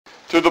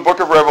to the book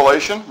of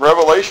Revelation,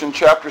 Revelation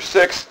chapter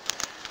 6,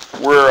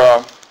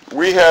 where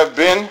we have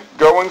been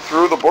going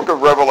through the book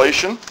of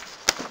Revelation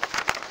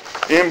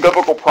in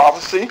biblical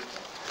prophecy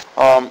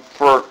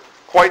for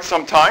quite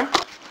some time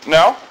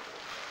now.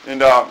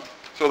 And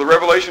so the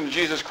revelation of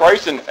Jesus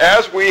Christ, and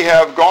as we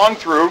have gone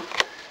through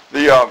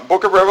the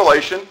book of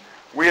Revelation,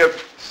 we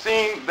have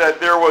seen that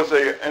there was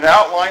an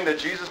outline that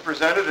Jesus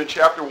presented in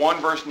chapter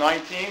 1, verse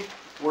 19,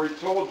 where he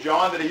told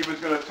John that he was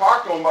going to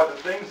talk to him about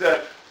the things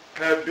that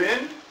have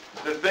been,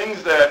 the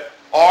things that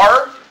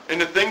are, and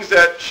the things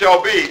that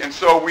shall be. And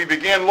so we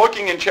began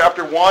looking in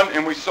chapter 1,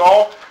 and we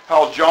saw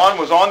how John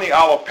was on the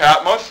Isle of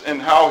Patmos and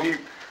how he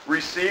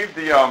received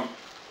the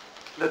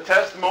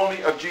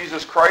testimony of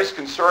Jesus Christ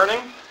concerning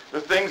the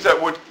things that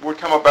would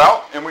come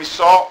about. And we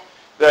saw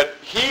that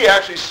he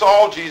actually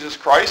saw Jesus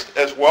Christ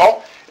as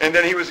well, and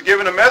then he was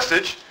given a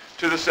message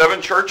to the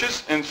 7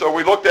 churches. And so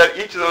we looked at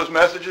each of those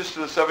messages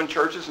to the 7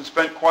 churches and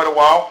spent quite a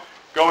while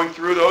going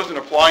through those and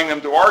applying them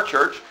to our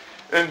church.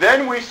 And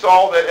then we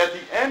saw that at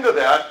the end of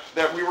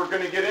that we were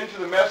going to get into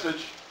the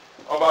message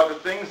about the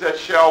things that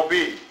shall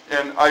be.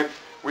 And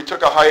we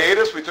took a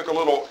hiatus, we took a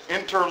little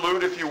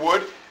interlude, if you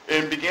would,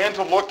 and began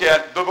to look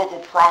at biblical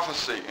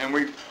prophecy. And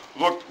we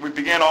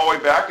began all the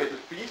way back at the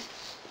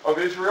feasts of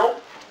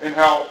Israel and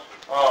how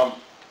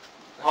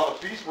the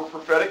feasts were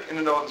prophetic in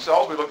and of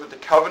themselves. We looked at the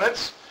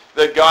covenants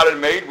that God had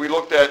made. We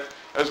looked at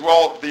as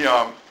well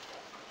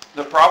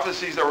the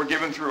prophecies that were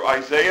given through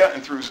Isaiah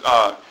and through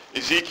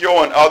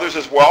Ezekiel and others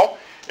as well.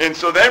 And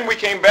so then we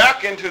came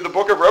back into the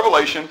book of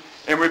Revelation,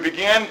 and we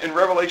began in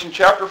Revelation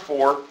chapter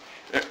 4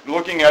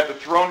 looking at the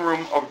throne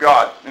room of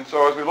God. And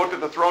so as we looked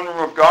at the throne room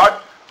of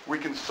God, we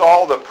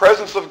saw the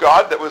presence of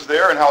God that was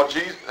there, and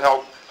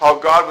how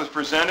God was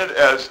presented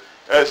as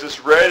this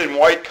red and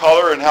white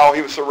color, and how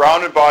he was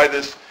surrounded by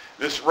this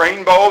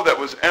rainbow that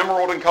was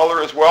emerald in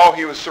color as well.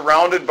 He was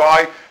surrounded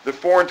by the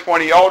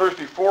 24 elders.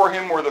 Before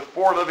him were the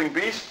 4 living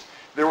beasts.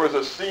 There was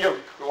a sea of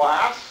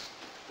glass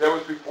that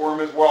was before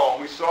him as well.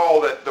 And we saw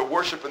that the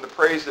worship and the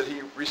praise that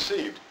he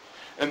received.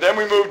 And then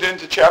we moved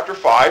into chapter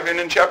 5. And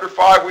in chapter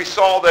 5 we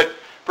saw that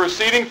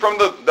proceeding from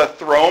the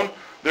throne,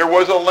 there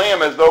was a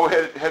lamb as though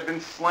it had been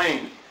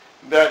slain.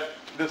 That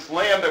this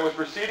lamb that was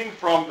proceeding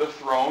from the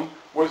throne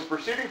was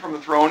proceeding from the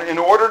throne in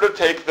order to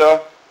take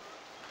the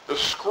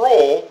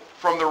scroll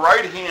from the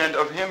right hand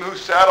of him who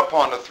sat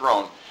upon the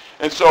throne.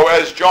 And so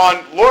as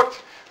John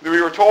looked,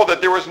 we were told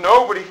that there was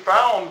nobody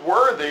found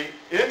worthy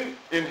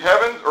in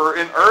heaven or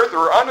in earth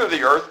or under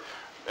the earth.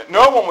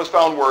 No one was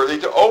found worthy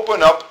to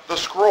open up the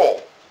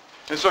scroll.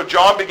 And so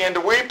John began to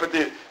weep, but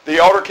the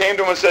elder came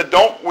to him and said,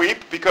 "Don't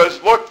weep,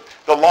 because look,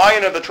 the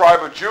Lion of the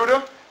tribe of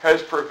Judah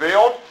has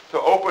prevailed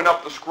to open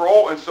up the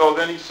scroll." And so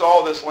then he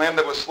saw this lamb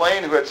that was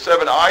slain, who had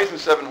 7 eyes and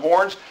 7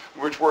 horns,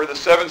 which were the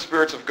 7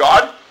 spirits of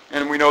God.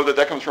 And we know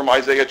that comes from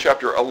Isaiah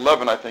chapter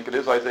 11, I think it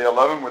is, Isaiah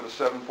 11, where the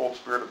 7-fold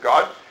Spirit of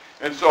God.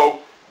 And so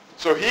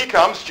he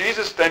comes,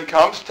 Jesus then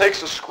comes,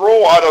 takes the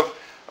scroll out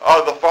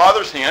of the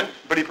Father's hand,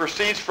 but he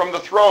proceeds from the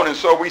throne. And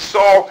so we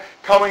saw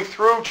coming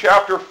through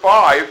chapter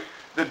 5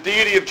 the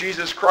deity of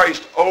Jesus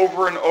Christ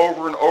over and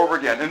over and over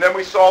again. And then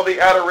we saw the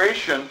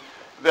adoration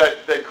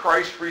that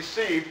Christ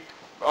received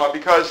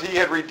because he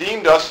had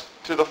redeemed us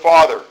to the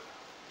Father.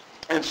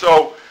 And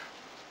so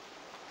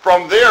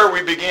from there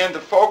we began to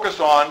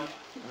focus on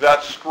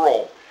that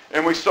scroll.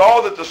 And we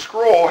saw that the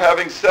scroll,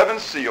 having 7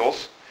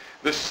 seals,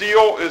 the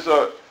seal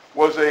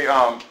was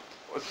a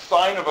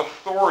sign of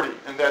authority,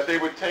 and that they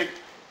would take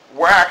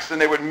wax and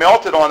they would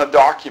melt it on a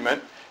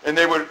document, and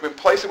they would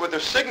place it with their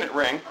signet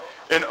ring,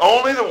 and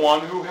only the one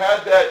who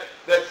had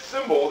that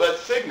symbol, that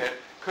signet,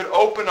 could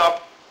open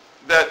up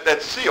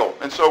that seal.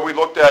 And so we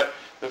looked at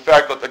the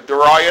fact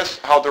that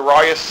how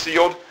Darius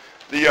sealed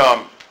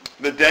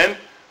the den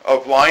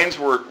of lions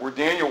where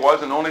Daniel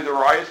was, and only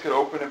Darius could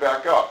open it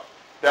back up.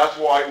 That's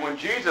why when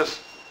Jesus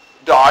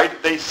died,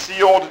 they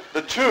sealed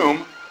the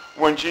tomb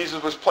when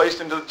Jesus was placed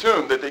into the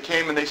tomb, that they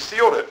came and they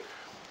sealed it.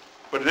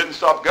 But it didn't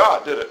stop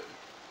God, did it?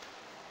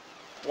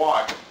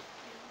 Why?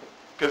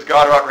 Because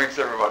God outranks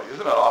everybody.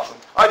 Isn't that awesome?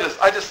 I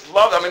just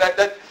love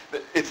it.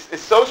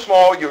 It's so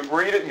small, you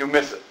read it and you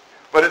miss it.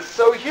 But it's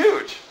so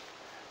huge.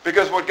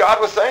 Because what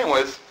God was saying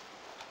was,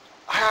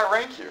 I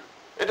outrank you.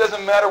 It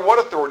doesn't matter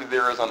what authority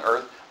there is on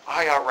earth,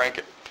 I outrank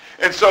it.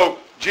 And so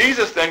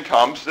Jesus then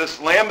comes, this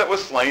lamb that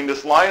was slain,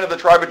 this Lion of the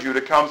tribe of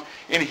Judah comes,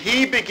 and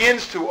he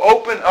begins to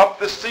open up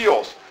the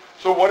seals.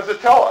 So what does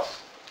it tell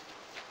us?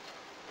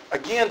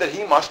 Again, that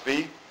he must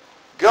be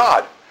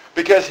God,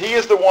 because he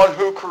is the one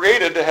who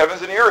created the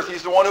heavens and the earth.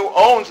 He's the one who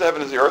owns the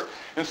heavens and the earth.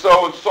 And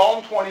so in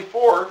Psalm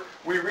 24,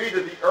 we read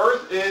that the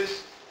earth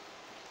is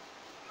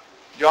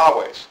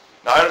Yahweh's.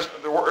 Now,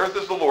 the earth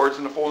is the Lord's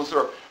and the fullness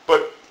thereof.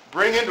 But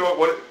bring into it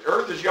what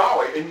earth is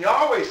Yahweh. And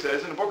Yahweh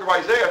says in the book of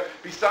Isaiah,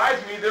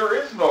 besides me there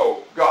is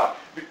no God.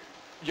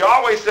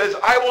 Yahweh says,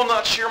 I will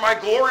not share my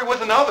glory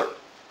with another.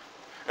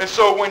 And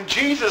so when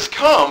Jesus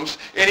comes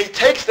and he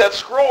takes that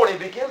scroll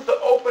and he begins to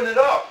open it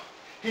up,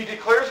 he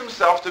declares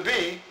himself to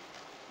be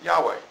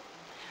Yahweh.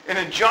 And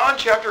in John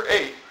chapter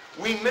 8,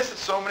 we miss it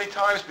so many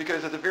times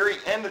because at the very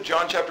end of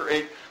John chapter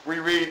 8, we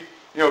read,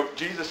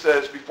 Jesus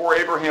says, before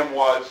Abraham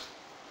was,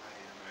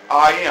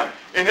 I am.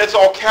 And it's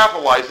all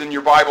capitalized in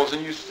your Bibles,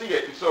 and you see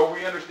it. And so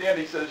we understand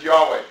he says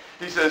Yahweh.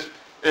 He says,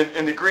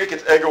 in the Greek,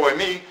 it's ego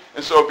eimi.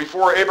 And so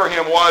before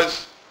Abraham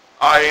was,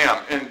 I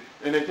am.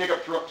 And they take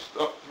up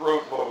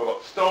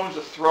stones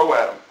to throw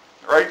at him.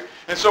 Right?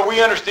 And so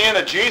we understand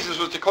that Jesus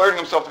was declaring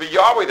himself to be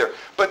Yahweh there.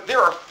 But there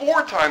are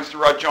 4 times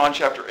throughout John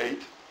chapter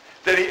 8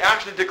 that he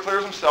actually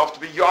declares himself to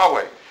be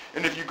Yahweh.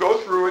 And if you go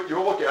through it,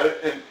 you'll look at it,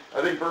 and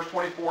I think verse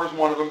 24 is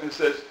one of them, and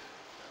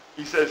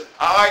he says,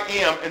 I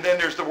am, and then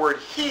there's the word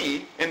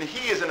he, and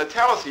he is in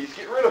italics.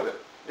 Get rid of it.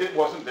 It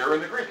wasn't there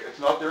in the Greek. It's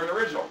not there in the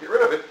original. Get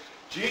rid of it.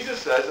 Jesus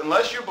says,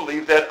 unless you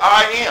believe that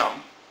I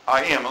am,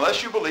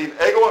 unless you believe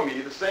ego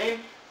eimi, the same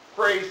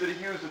phrase that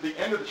he used at the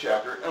end of the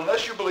chapter,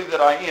 unless you believe that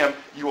I am,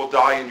 you will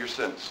die in your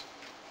sins.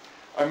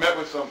 I met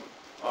with some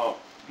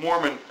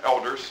Mormon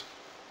elders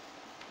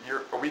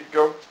a week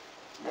ago.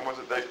 When was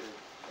it?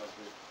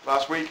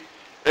 Last week.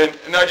 And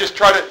I just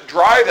try to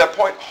drive that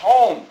point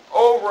home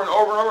over and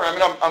over and over. I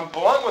mean, I'm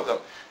blunt with them.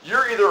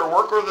 You're either a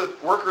worker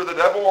of the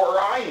devil or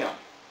I am.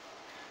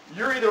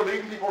 You're either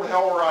leading people to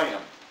hell or I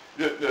am.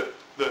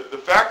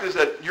 The fact is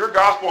that your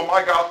gospel and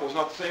my gospel is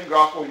not the same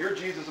gospel. Your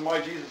Jesus and my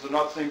Jesus are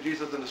not the same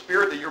Jesus. And the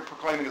spirit that you're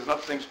proclaiming is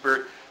not the same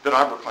spirit that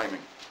I'm proclaiming.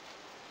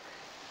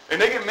 And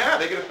they get mad.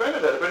 They get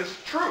offended at it. But it's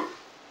the truth.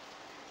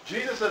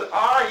 Jesus said,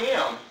 I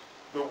am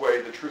the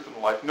way, the truth, and the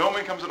life. No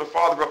man comes to the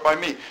Father but by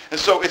me. And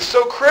so it's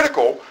so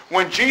critical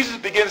when Jesus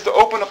begins to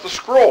open up the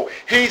scroll.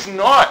 He's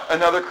not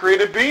another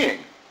created being.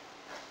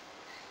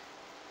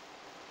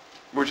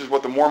 Which is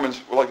what the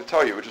Mormons would like to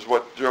tell you, which is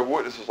what Jehovah's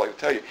Witnesses like to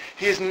tell you.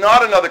 He is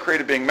not another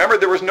created being. Remember,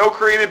 there was no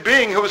created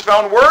being who was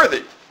found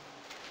worthy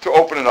to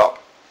open it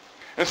up.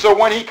 And so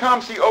when he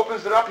comes, he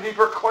opens it up and he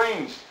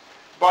proclaims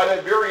by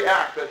that very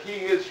act that he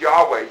is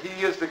Yahweh.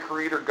 He is the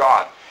creator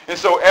God. And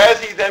so as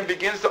he then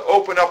begins to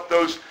open up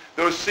those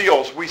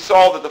seals, we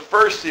saw that the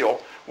first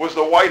seal was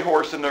the white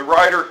horse, and the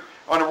rider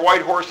on a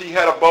white horse, he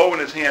had a bow in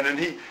his hand, and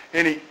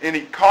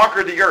he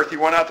conquered the earth. He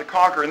went out to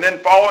conquer. And then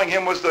following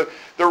him was the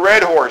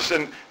red horse,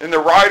 and the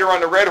rider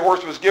on the red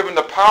horse was given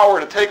the power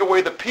to take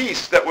away the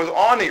peace that was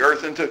on the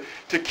earth and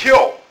to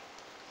kill.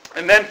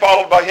 And then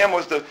followed by him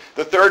was the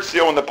third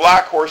seal and the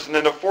black horse, and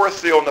then the fourth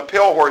seal and the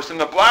pale horse. And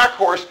the black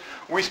horse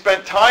we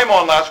spent time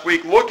on last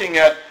week looking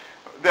at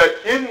that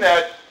in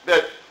that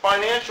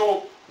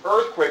financial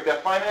earthquake,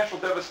 that financial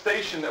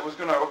devastation that was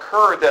going to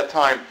occur at that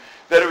time,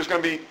 that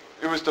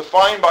it was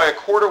defined by a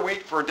quart of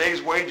wheat for a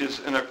day's wages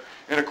and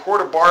a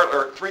quart of barley,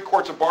 or 3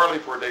 quarts of barley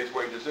for a day's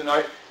wages. And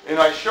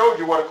I showed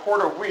you what a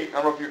quart of wheat,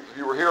 I don't know if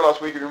you were here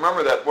last week, if you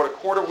remember that, what a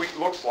quart of wheat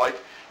looks like,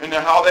 and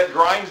then how that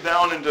grinds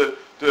down into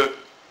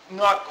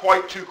not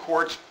quite 2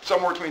 quarts,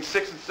 somewhere between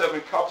 6 and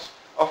 7 cups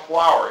of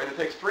flour. And it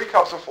takes 3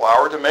 cups of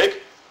flour to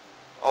make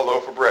a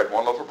loaf of bread,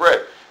 1 loaf of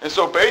bread. And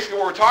so basically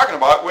what we're talking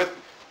about with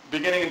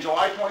beginning in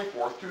July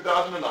 24th,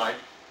 2009,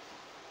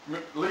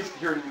 at least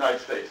here in the United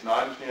States. Now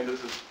I understand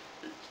this is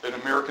an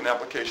American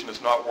application,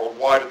 it's not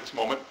worldwide at this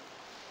moment,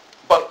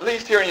 but at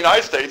least here in the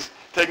United States,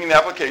 taking the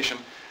application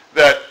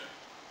that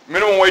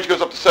minimum wage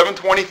goes up to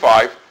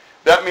 $7.25,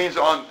 that means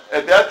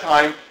at that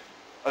time,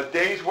 a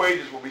day's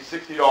wages will be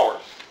 $60.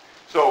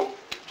 So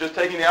just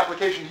taking the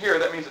application here,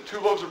 that means that 2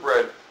 loaves of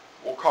bread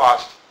will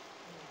cost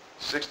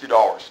 $60.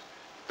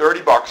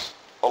 $30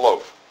 a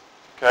loaf.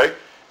 Okay?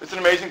 It's an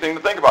amazing thing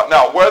to think about.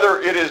 Now, whether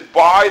it is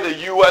by the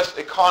U.S.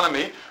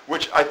 economy,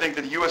 which I think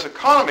that the U.S.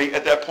 economy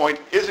at that point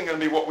isn't going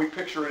to be what we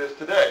picture it as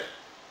today.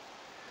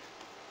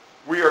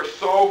 We are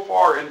so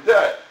far in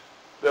debt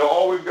that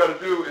all we've got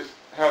to do is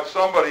have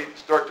somebody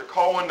start to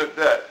call into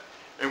debt,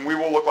 and we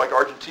will look like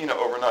Argentina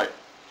overnight.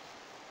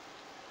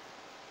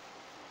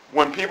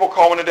 When people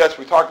call into debts,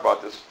 we talked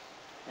about this,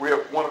 we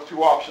have one of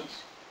 2 options.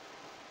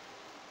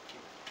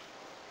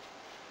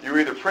 You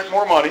either print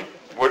more money.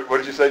 What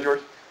did you say,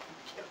 George?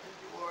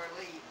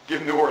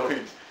 Give New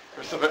Orleans.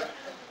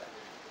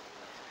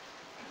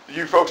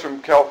 You folks from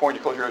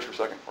California, close your eyes for a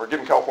second. Or give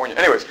them California.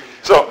 Anyways,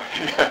 so,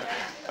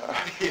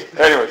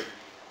 anyways.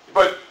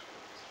 But,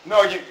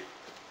 no, you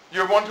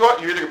have one to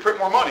you either print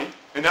more money,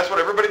 and that's what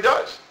everybody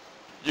does.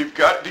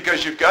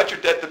 Because you've got your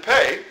debt to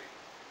pay,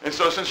 and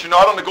so since you're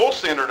not on the gold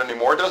standard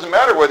anymore, it doesn't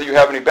matter whether you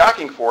have any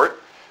backing for it.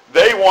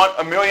 They want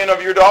 $1 million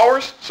of your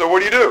dollars, so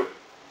what do?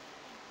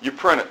 You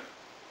print it.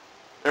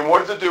 And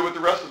what does it do with the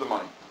rest of the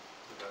money?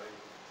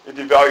 It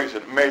devalues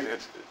it. Amazing.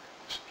 It's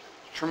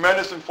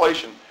tremendous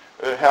inflation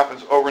that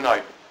happens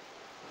overnight.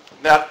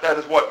 That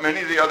is what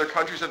many of the other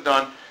countries have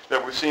done,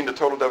 that we've seen the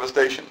total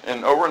devastation.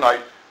 And overnight,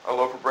 a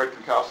loaf of bread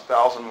can cost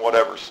 1,000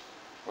 whatevers.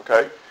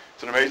 Okay?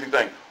 It's an amazing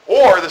thing.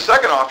 Or the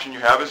second option you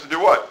have is to do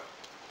what?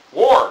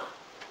 War.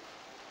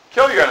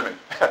 Kill your enemy.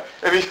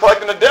 If he's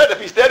collecting the debt, if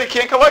he's dead, he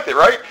can't collect it,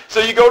 right? So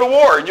you go to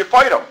war and you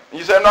fight him. And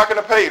you say, I'm not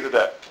going to pay you the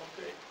debt.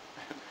 Okay.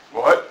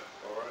 What?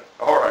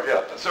 All right,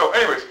 yeah. So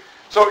anyways,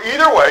 so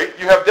either way,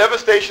 you have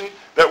devastation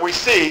that we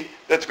see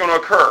that's going to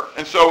occur.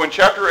 And so in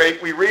chapter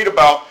 8, we read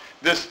about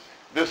this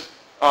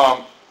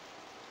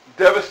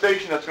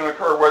devastation that's going to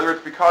occur, whether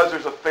it's because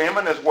there's a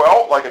famine as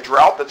well, like a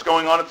drought that's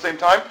going on at the same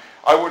time.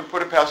 I wouldn't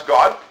put it past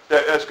God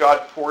that as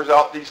God pours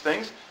out these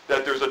things,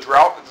 that there's a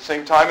drought at the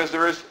same time as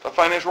there is a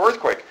financial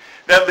earthquake.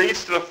 That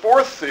leads to the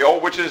fourth seal,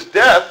 which is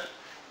death.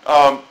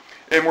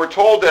 And we're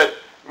told that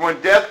when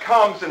death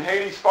comes and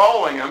Hades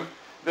following him,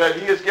 that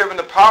he is given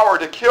the power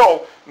to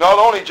kill, not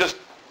only just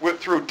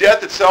through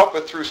death itself,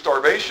 but through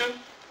starvation,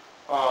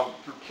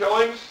 through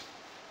killings.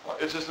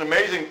 It's just an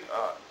amazing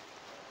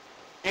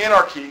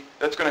anarchy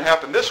that's going to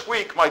happen. This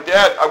week, my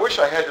dad, I wish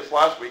I had this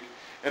last week,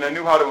 and I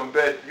knew how to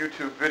embed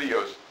YouTube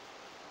videos.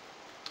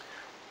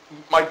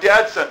 My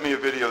dad sent me a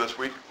video this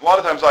week. A lot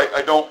of times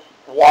I don't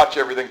watch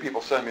everything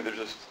people send me. There's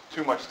just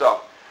too much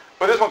stuff.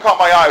 But this one caught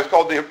my eye. It was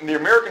called the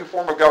American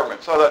Form of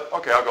Government. So I thought,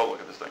 okay, I'll go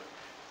look at this thing.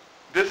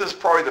 This is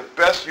probably the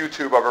best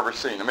YouTube I've ever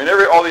seen. I mean,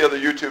 all the other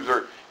YouTubes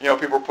are,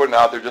 people are putting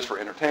out there just for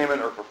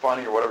entertainment or for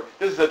funny or whatever.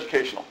 This is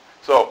educational.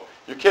 So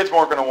your kids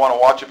weren't going to want to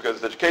watch it because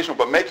it's educational,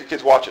 but make your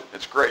kids watch it.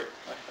 It's great.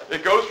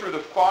 It goes through the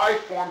 5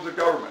 forms of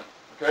government.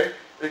 Okay?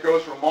 It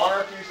goes from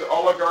monarchies to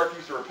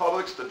oligarchies to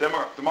republics to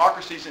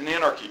democracies and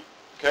anarchy.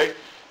 Okay?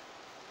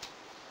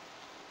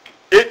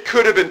 It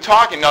could have been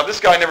talking, now this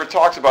guy never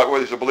talks about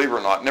whether he's a believer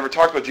or not, never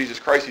talks about Jesus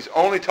Christ. He's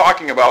only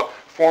talking about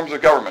forms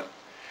of government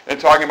and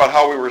talking about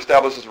how we were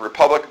established as a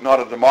republic, not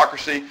a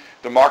democracy.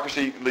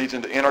 Democracy leads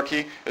into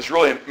anarchy. It's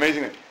really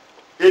amazing.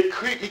 He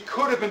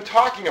could have been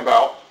talking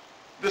about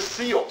the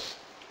seals.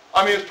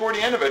 I mean, it's toward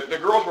the end of it. The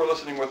girls were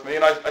listening with me,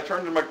 and I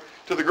turned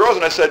to the girls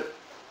and I said,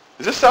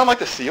 does this sound like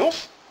the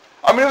seals?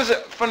 I mean, it was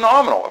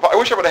phenomenal. I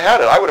wish I would have had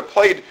it. I would have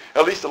played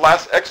at least the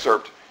last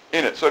excerpt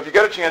in it. So if you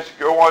get a chance,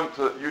 go on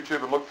to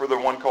YouTube and look for the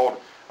one called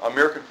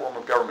American Form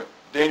of Government.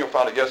 Daniel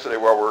found it yesterday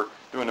while we were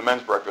doing the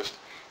men's breakfast.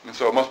 And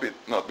so it must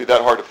not be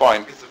that hard to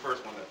find. It's the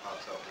first one that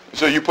pops up.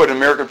 So you put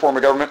American Form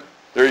of Government?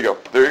 There you go.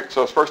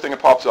 So it's the first thing that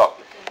pops up.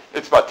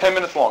 It's about 10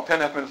 minutes long,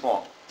 10.5 minutes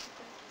long.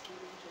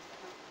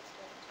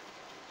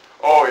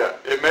 Oh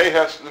yeah, it may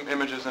have some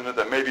images in it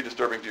that may be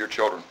disturbing to your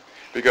children.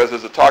 Because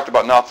as it talked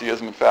about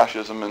Nazism and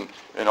fascism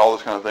and all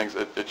those kind of things,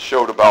 it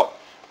showed about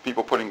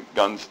people putting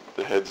guns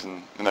to heads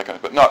and that kind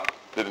of, but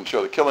they didn't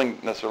show the killing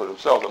necessarily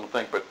themselves, I don't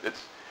think, but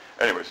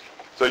anyways,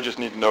 so you just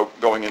need to know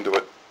going into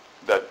it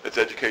that it's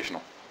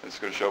educational. It's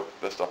going to show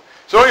that stuff.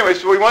 So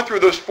anyways, so we went through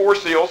those 4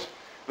 seals,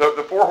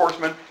 the 4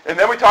 horsemen, and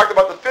then we talked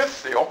about the 5th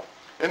seal,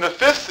 and the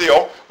 5th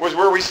seal was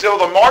where we seal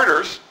the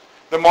martyrs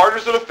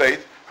of the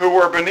faith, who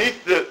were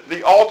beneath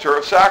the altar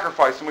of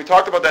sacrifice, and we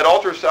talked about that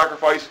altar of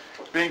sacrifice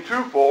being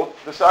twofold,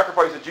 the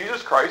sacrifice of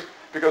Jesus Christ,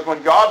 because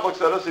when God looks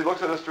at us, he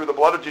looks at us through the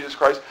blood of Jesus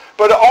Christ,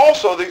 but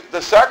also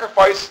the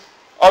sacrifice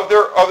of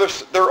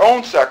their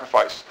own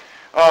sacrifice,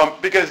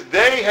 because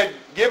they had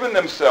given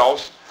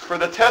themselves for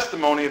the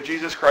testimony of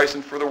Jesus Christ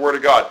and for the Word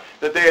of God,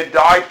 that they had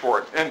died for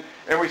it.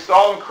 And we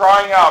saw them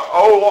crying out,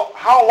 "Oh,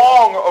 how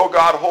long, O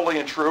God, holy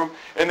and true?"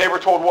 And they were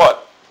told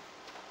what?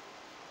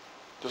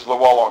 Just a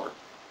little while longer.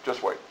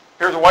 Just wait.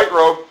 Here's a white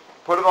robe.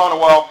 Put it on a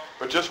while,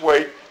 but just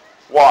wait.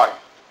 Why?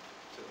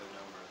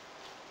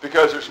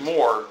 Because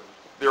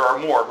there are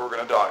more who are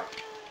going to die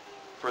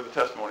for the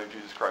testimony of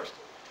Jesus Christ.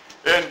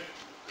 And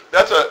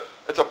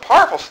it's a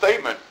powerful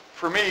statement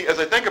for me as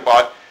I think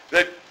about it,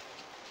 that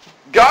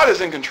God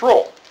is in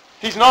control.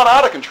 He's not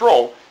out of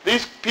control.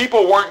 These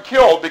people weren't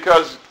killed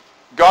because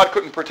God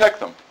couldn't protect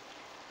them.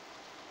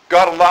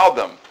 God allowed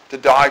them to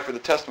die for the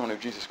testimony of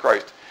Jesus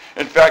Christ.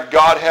 In fact,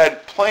 God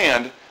had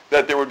planned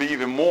that there would be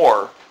even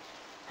more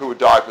who would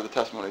die for the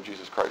testimony of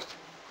Jesus Christ.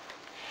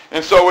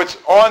 And so it's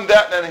on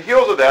that and the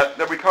heels of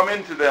that we come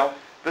into the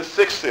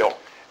 6th seal.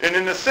 And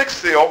in the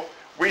 6th seal,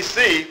 we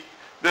see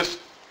this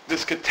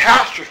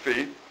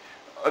catastrophe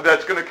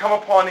that's going to come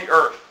upon the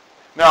earth.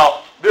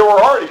 Now, there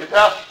were already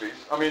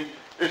catastrophes. I mean,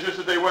 it's just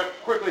that they went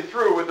quickly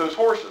through with those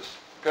horses.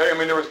 Okay? I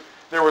mean,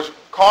 there was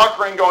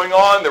conquering going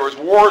on. There was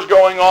wars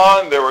going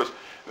on. There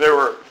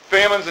were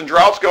famines and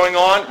droughts going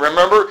on.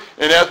 Remember?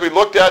 And as we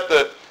looked at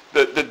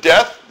the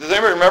death, does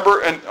anybody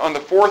remember on the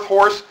 4th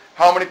horse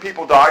how many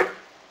people died?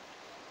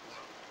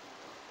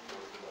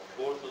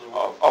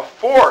 A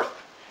fourth.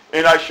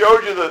 And I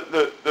showed you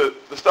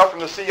the stuff from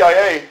the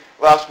CIA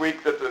last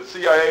week, that the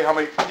CIA, how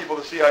many people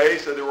the CIA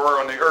said there were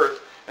on the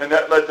earth, and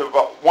that led to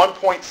about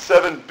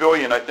 1.7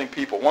 billion, I think,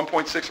 people.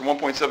 1.6 or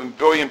 1.7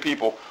 billion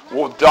people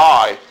will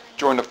die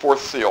during the 4th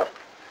seal.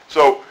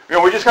 So,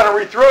 we just kind of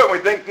read through it and we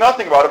think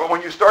nothing about it, but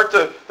when you start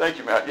to, thank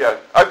you, Matt, yeah,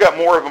 I've got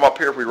more of them up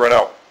here if we run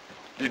out.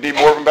 Do you need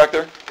more of them back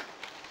there?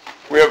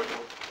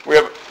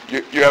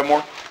 You have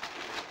more?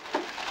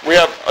 We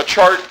have a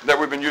chart that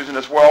we've been using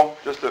as well,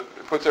 it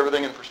puts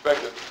everything in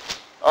perspective.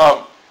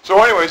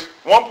 So anyways,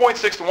 1.6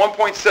 to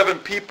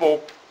 1.7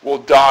 people will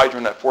die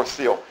during that 4th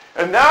seal.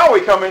 And now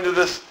we come into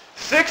this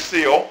 6th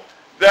seal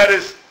that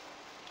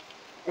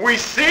we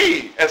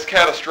see as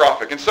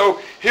catastrophic. And so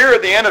here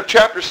at the end of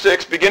chapter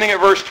 6, beginning at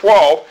verse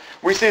 12,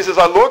 we see, it says,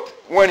 "I looked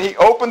when he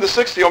opened the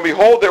 6th seal, and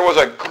behold, there was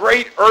a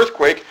great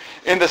earthquake,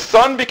 and the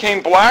sun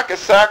became black as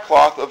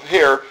sackcloth of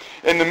hair,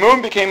 and the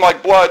moon became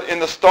like blood,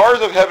 and the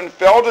stars of heaven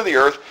fell to the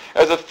earth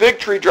as a fig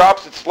tree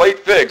drops its late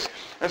figs."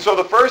 And so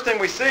the first thing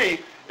we see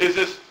is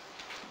this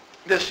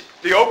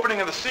the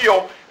opening of the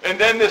seal, and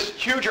then this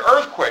huge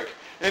earthquake.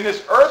 And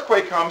this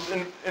earthquake comes,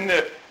 and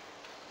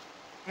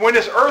when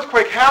this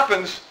earthquake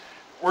happens,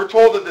 we're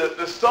told that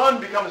the sun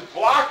becomes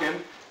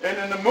blackened, and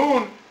then the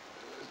moon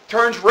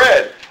turns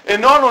red.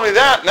 And not only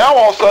that, now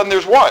all of a sudden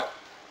there's what?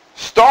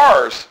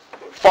 Stars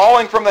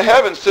falling from the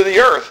heavens to the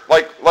earth,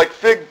 like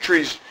fig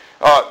trees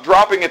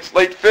dropping its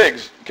late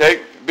figs,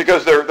 okay?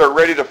 Because they're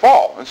ready to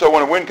fall. And so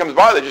when a wind comes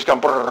by, they just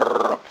come,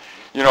 brrr.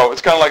 You know,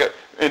 it's kind of like,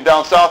 in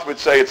down south we'd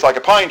say it's like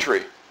a pine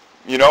tree.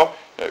 You know,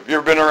 have you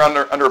ever been around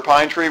under a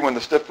pine tree when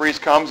the stiff breeze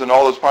comes and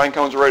all those pine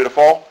cones are ready to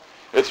fall?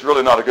 It's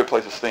really not a good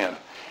place to stand.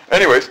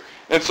 Anyways,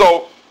 and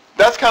so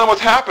that's kind of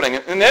what's happening.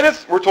 And then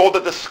we're told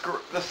that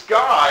the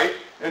sky,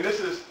 and this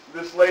is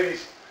this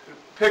lady's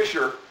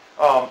picture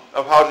of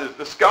how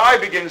the sky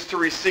begins to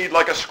recede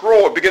like a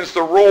scroll. It begins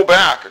to roll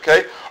back,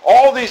 okay?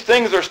 All these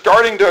things are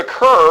starting to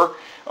occur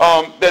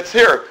that's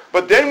here.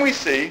 But then we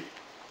see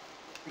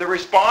the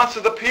response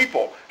of the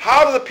people.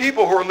 How do the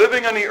people who are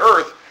living on the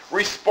earth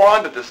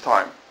respond at this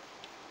time?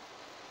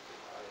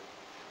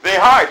 They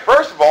hide.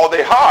 First of all,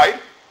 they hide.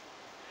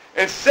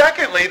 And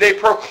secondly, they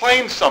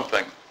proclaim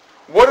something.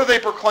 What are they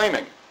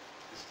proclaiming?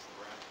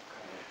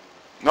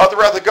 Not the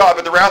wrath of God,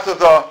 but the wrath of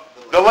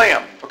the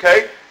Lamb.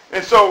 Okay?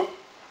 And so,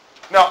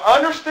 now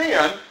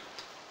understand,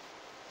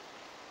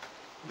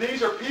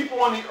 these are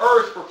people on the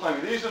earth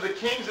proclaiming. These are the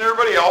kings and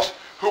everybody else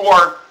who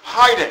are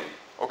hiding.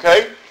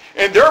 Okay?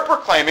 And they're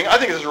proclaiming, I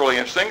think this is really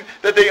interesting,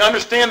 that they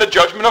understand the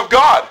judgment of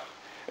God.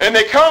 And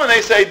they come and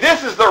they say,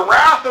 this is the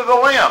wrath of the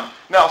Lamb.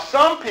 Now,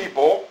 some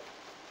people,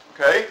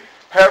 okay,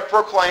 have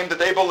proclaimed that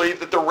they believe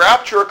that the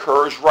rapture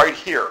occurs right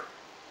here.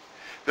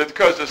 That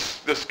because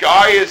the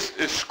sky is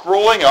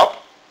scrolling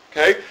up,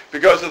 okay,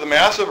 because of the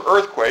massive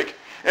earthquake,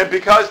 and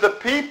because the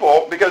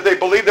people, because they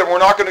believe that we're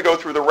not going to go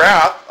through the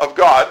wrath of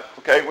God,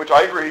 okay, which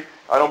I agree,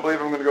 I don't believe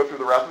I'm going to go through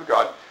the wrath of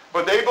God,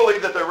 but they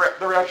believe that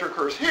the rapture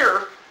occurs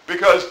here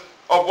because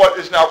of what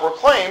is now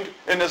proclaimed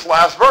in this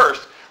last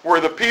verse, where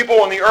the people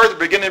on the earth are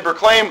beginning to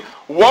proclaim,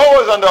 woe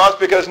is unto us,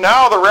 because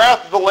now the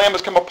wrath of the Lamb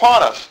has come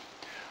upon us.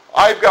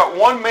 I've got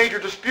one major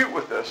dispute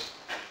with this,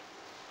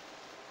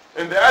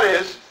 and that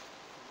is,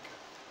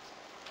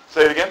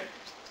 say it again.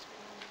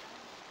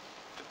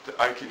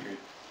 I keep hearing.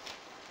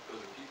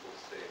 Those are people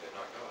saying it,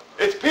 not God.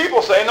 It's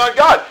people saying, not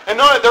God. And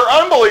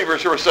they're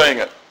unbelievers who are saying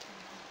it.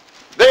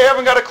 They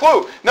haven't got a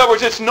clue. In other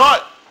words, it's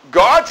not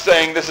God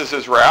saying this is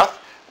his wrath.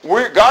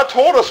 God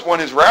told us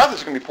when his wrath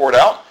is going to be poured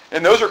out,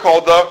 and those are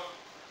called the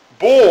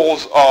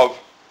bowls of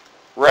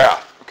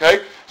wrath.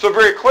 Okay? So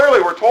very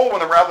clearly we're told when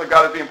the wrath of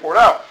God is being poured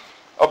out.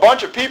 A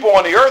bunch of people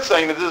on the earth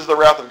saying that this is the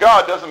wrath of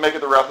God doesn't make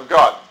it the wrath of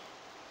God.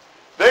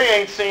 They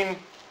ain't seen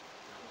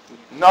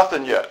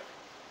nothing yet.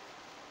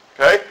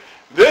 Okay?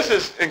 This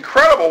is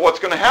incredible what's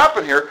going to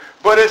happen here,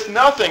 but it's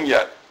nothing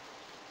yet.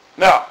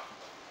 Now,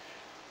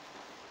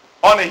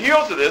 on the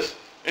heels of this,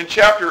 in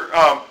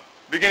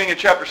beginning in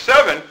chapter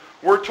 7,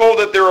 we're told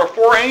that there are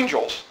 4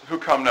 angels who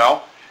come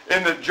now,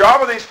 and the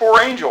job of these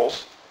 4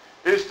 angels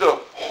is to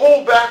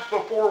hold back the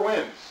 4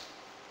 winds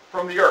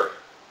from the earth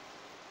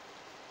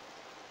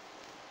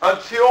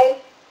until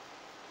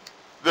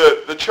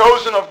the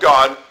chosen of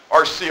God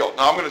are sealed.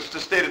 Now, I'm going to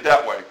just state it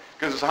that way,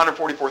 because it's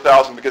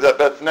 144,000, because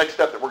that's the next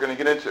step that we're going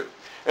to get into.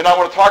 And I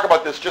want to talk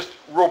about this just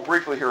real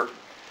briefly here,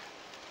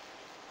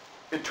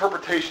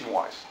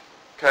 interpretation-wise.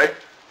 Okay?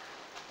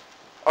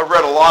 I've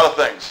read a lot of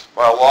things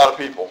by a lot of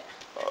people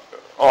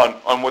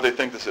on what they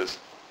think this is.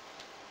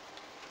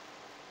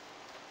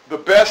 The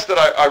best that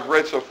I've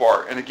read so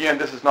far, and again,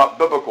 this is not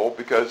biblical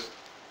because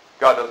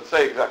God doesn't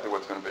say exactly what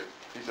it's going to be.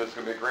 He says it's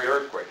going to be a great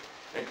earthquake.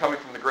 And coming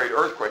from the great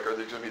earthquake are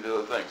there's going to be the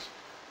other things.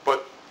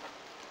 But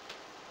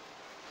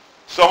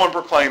someone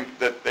proclaimed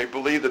that they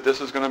believe that this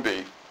is going to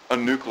be a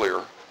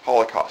nuclear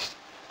holocaust,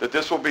 that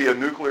this will be a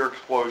nuclear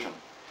explosion.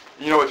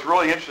 You know, it's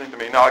really interesting to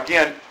me. Now,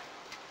 again,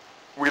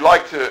 we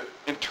like to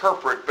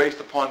interpret based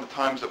upon the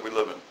times that we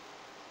live in,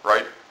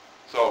 right?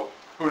 So,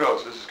 who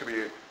knows? This could be,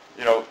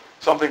 you know,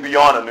 something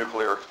beyond a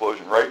nuclear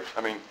explosion, right?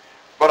 I mean,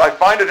 but I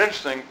find it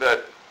interesting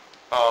that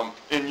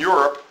in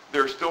Europe,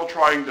 they're still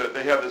trying to,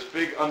 they have this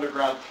big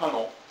underground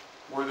tunnel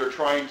where they're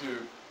trying to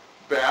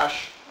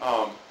bash,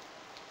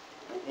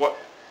 what?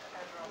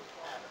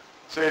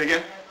 Say it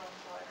again?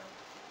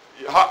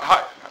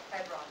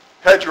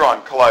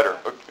 Hadron Collider.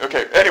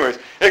 Okay, anyways,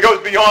 it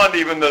goes beyond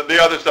even the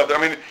other stuff.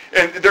 I mean,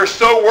 and they're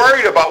so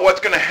worried about what's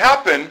going to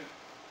happen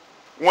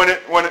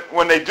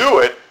when they do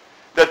it,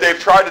 that they've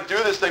tried to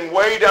do this thing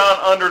way down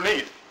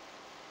underneath.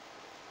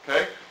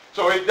 Okay?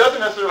 So it doesn't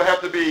necessarily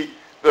have to be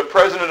the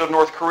president of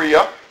North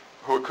Korea,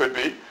 who it could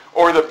be,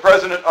 or the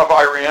president of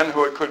Iran,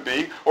 who it could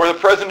be, or the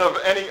president of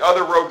any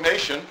other rogue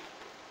nation.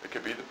 It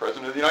could be the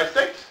president of the United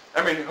States.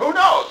 I mean, who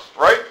knows,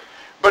 right?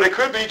 But it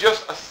could be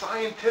just a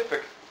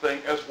scientific thing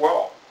as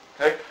well.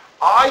 Okay?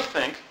 I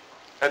think,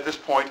 at this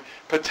point,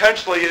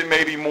 potentially it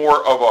may be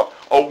more of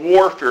a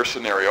warfare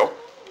scenario,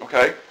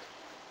 okay,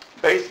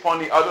 based upon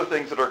the other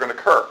things that are going to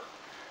occur.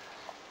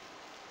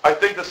 I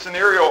think the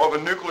scenario of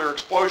a nuclear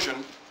explosion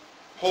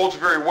holds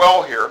very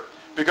well here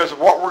because of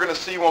what we're going to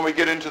see when we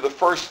get into the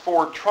first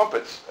 4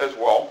 trumpets as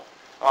well,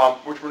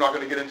 which we're not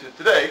going to get into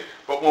today,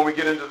 but when we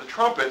get into the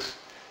trumpets,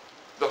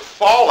 the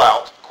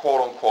fallout,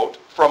 quote unquote,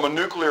 from a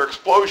nuclear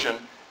explosion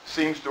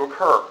seems to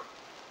occur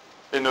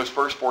in those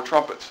first 4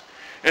 trumpets.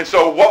 And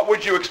so what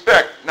would you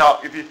expect? Now,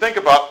 if you think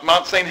about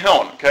Mount St.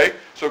 Helens, okay?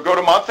 So go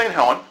to Mount St.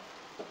 Helens,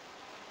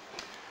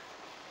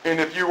 and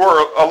if you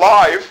were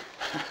alive,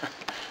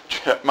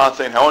 Mount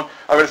St. Helens,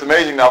 I mean, it's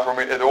amazing now for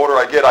me, the older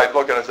I get, I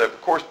look at it and say,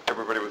 of course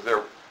everybody was there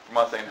for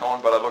Mount St.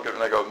 Helens, but I look at it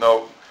and I go,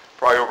 no,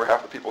 probably over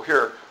half the people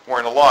here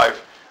weren't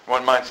alive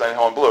when Mount St.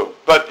 Helens blew.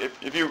 But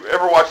if you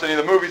ever watched any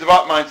of the movies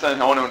about Mount St.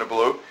 Helens when it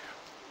blew,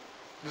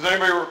 does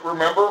anybody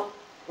remember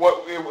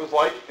what it was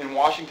like in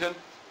Washington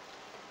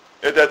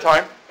at that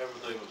time?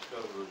 Everything was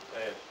covered with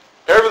ash.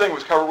 Everything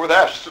was covered with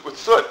ash, with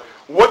soot.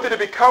 What did it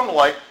become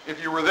like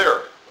if you were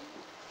there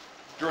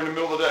during the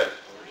middle of the day?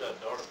 It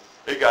got dark.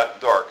 It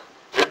got dark.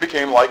 It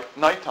became like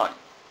nighttime.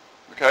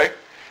 Okay?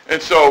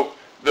 And so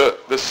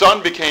the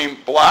sun became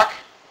black,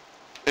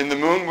 and the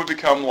moon would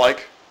become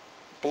like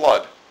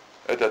blood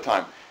at that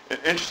time. An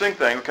interesting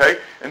thing, okay?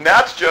 And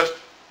that's just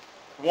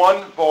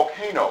one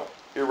volcano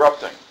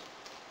erupting.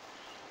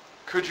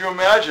 Could you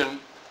imagine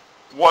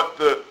what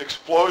the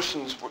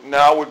explosions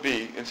now would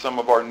be in some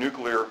of our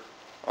nuclear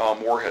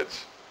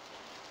warheads,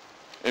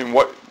 and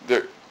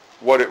the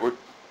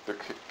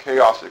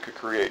chaos it could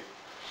create?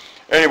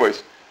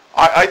 Anyways,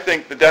 I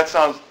think that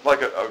sounds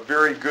like a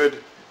very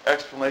good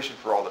explanation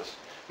for all this.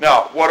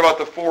 Now, what about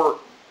the four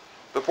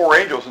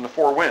angels and the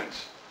 4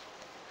 winds?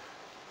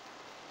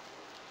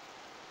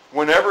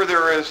 Whenever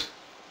there is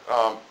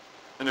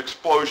an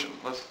explosion,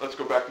 let's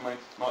go back to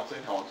Mount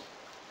St. Helens,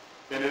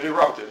 and it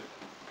erupted,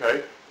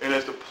 okay? And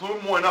as the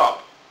plume went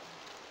up,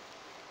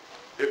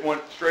 it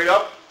went straight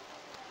up,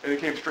 and it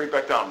came straight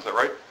back down. Is that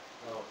right?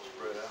 No, it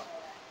spread out.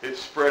 It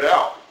spread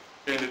out,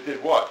 and it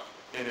did what?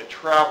 And it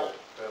traveled.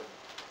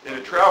 And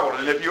it traveled.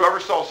 And if you ever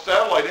saw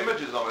satellite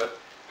images of it,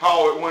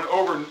 how it went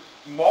over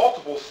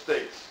multiple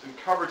states and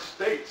covered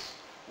states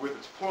with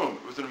its plume.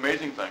 It was an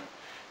amazing thing.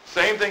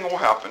 Same thing will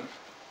happen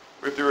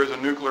if there is a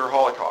nuclear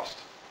holocaust.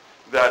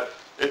 That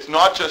it's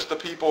not just the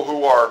people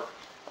who are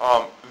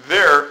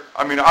there.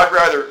 I mean, I'd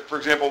rather, for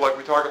example, like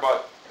we talk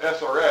about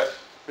SRS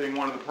being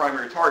one of the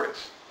primary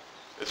targets.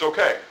 It's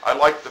okay. I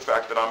like the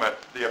fact that I'm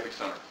at the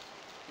epicenter.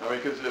 I mean,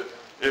 because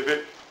if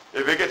it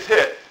gets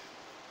hit,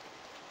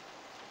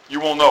 you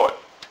won't know it.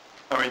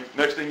 I mean,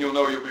 next thing you'll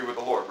know, you'll be with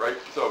the Lord, right?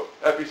 So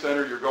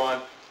epicenter, you're going.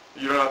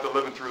 You don't have to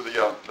live through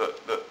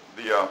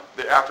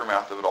the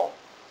aftermath of it all.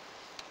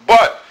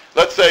 But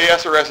let's say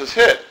SRS is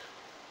hit.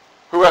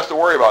 Who has to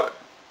worry about it?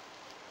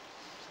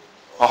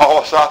 All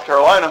of South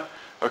Carolina,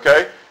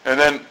 okay? And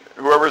then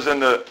whoever's in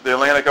the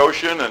Atlantic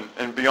Ocean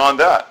and beyond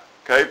that,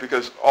 okay?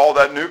 Because all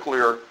that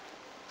nuclear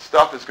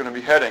stuff is going to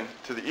be heading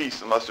to the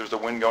east unless there's a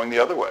wind going the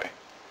other way.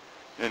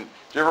 And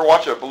do you ever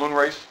watch a balloon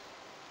race?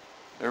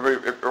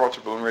 Everybody ever watch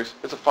a balloon race?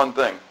 It's a fun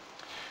thing.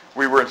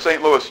 We were in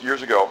St. Louis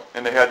years ago,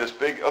 and they had this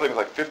big, I think it was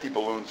like 50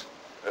 balloons.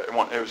 It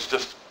was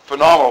just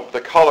phenomenal.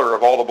 The color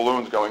of all the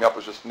balloons going up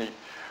was just neat.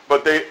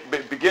 But they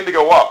begin to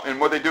go up, and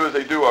what they do is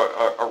they do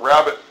a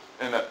rabbit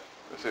in a,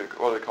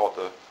 what do they call it,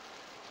 the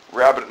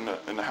rabbit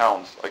in the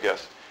hounds, I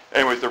guess.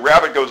 Anyways, the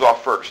rabbit goes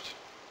off first,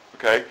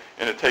 okay,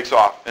 and it takes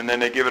off, and then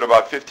they give it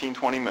about 15,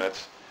 20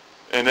 minutes,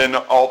 and then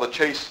all the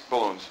chase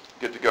balloons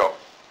get to go.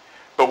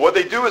 But what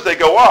they do is they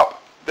go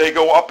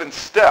up in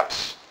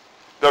steps.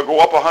 They'll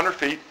go up 100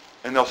 feet,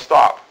 and they'll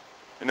stop,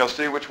 and they'll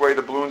see which way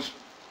the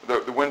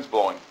wind's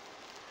blowing,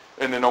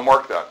 and then they'll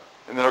mark that.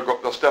 And then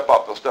they'll step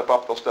up, they'll step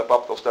up, they'll step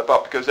up, they'll step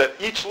up. Because at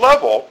each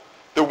level,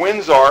 the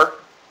winds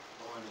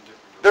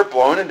they're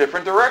blowing in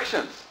different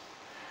directions.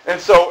 And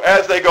so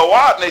as they go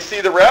out and they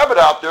see the rabbit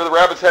out there, the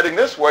rabbit's heading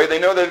this way, they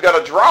know they've got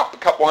to drop a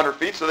couple 100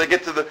 feet so they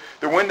get to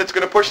the wind that's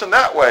going to push them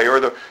that way. Or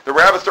the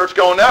rabbit starts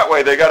going that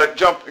way, they got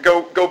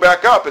to go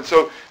back up. And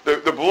so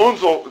the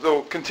balloons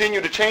will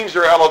continue to change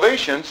their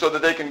elevation so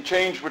that they can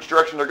change which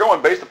direction they're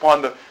going based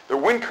upon the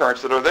wind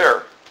currents that are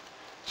there.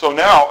 So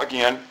now,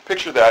 again,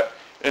 picture that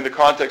in the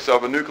context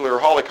of a nuclear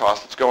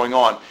holocaust that's going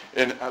on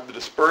and the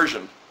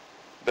dispersion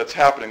that's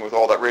happening with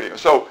all that radiation.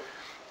 So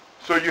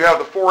you have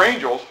the 4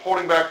 angels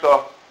holding back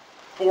the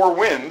 4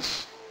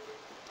 winds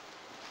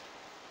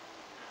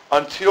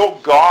until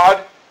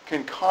God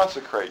can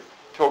consecrate,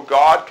 till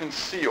God can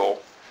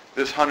seal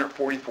this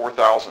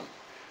 144,000.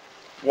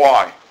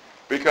 Why?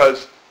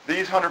 Because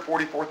these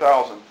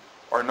 144,000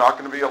 are not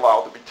going to be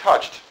allowed to be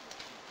touched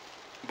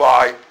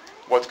by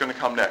what's going to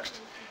come next.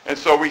 And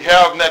so we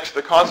have next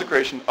the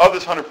consecration of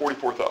this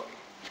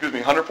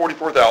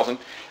 144,000.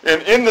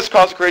 And in this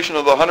consecration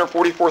of the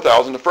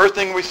 144,000, the first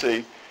thing we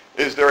see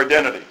is their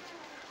identity.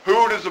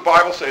 Who does the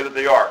Bible say that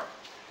they are?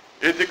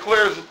 It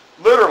declares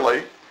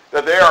literally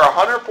that they are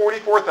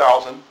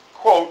 144,000,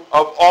 quote,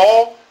 of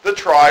all the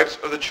tribes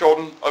of the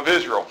children of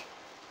Israel.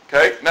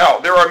 Okay? Now,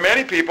 there are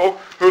many people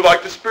who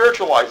like to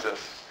spiritualize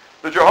this.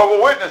 The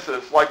Jehovah's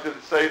Witnesses like to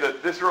say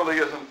that this really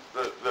isn't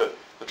the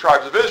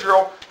tribes of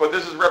Israel, but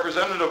this is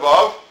representative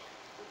of,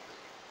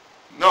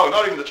 no,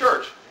 not even the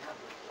church.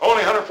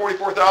 Only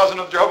 144,000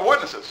 of the Jehovah's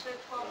Witnesses. The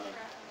 12 tribes.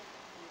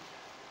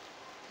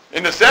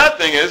 And the sad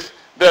thing is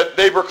that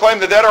they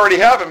proclaimed that already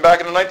happened back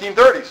in the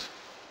 1930s.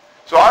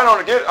 So I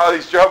don't get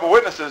these Jehovah's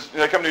Witnesses,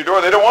 they come to your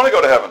door, they don't want to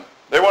go to heaven.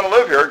 They want to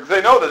live here because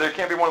they know that there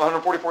can't be one of the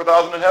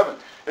 144,000 in heaven.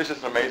 It's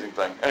just an amazing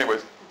thing.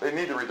 Anyways, they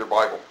need to read their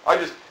Bible. I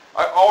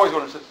always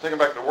want to take them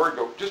back to the Word and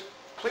go, just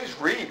please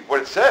read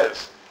what it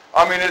says.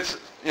 I mean, it's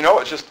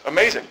just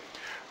amazing.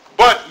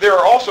 But there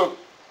are also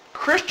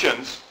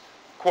Christians,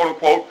 quote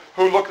unquote,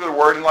 who look at the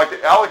Word and like to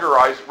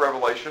allegorize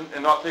Revelation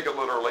and not take it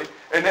literally.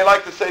 And they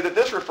like to say that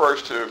this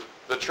refers to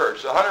the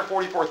church. The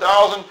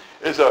 144,000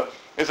 is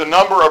a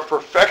number of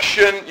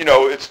perfection.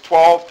 It's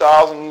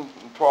 12,000,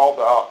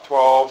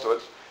 12, so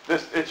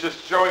it's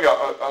just showing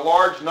a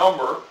large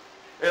number.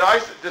 And I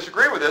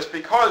disagree with this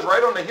because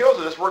right on the heels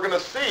of this, we're going to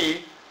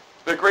see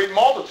the great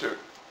multitude.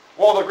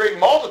 Well, the great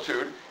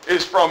multitude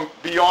is from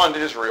beyond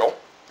Israel.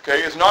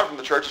 Okay, it's not from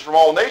the church, it's from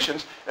all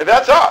nations, and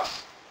that's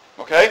us.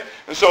 Okay,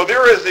 and so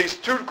there is these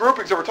two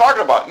groupings that we're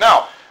talking about.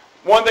 Now,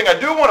 one thing I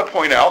do want to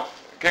point out,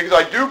 okay, because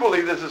I do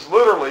believe this is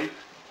literally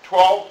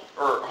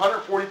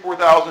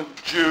 144,000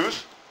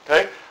 Jews.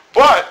 Okay,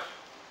 but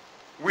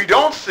we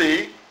don't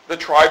see the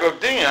tribe of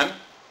Dan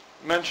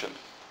mentioned.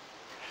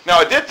 Now,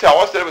 it did tell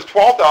us that it was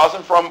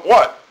 12,000 from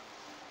what?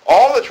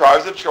 All the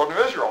tribes of the children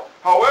of Israel.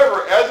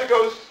 However, as it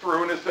goes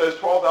through and it says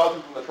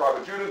 12,000 from the tribe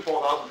of Judah,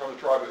 12,000 from the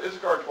tribe of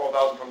Issachar,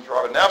 12,000 from the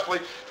tribe of Naphtali,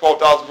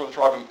 12,000 from the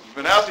tribe of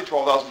Manasseh,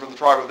 12,000 from the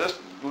tribe of this,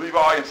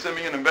 Levi and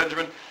Simeon and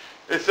Benjamin.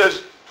 It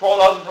says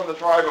 12,000 from the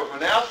tribe of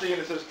Manasseh,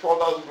 and it says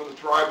 12,000 from the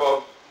tribe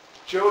of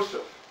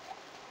Joseph.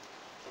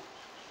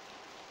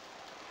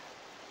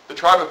 The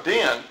tribe of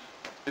Dan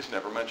is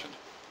never mentioned.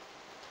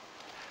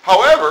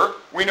 However,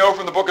 we know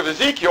from the book of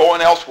Ezekiel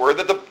and elsewhere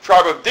that the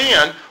tribe of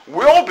Dan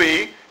will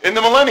be in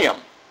the millennium.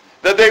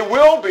 That they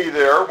will be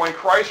there when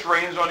Christ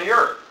reigns on the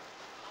earth.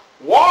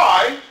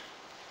 Why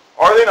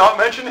are they not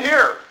mentioned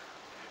here?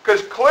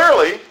 Because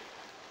clearly,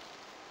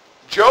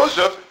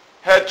 Joseph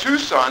had two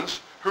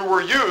sons who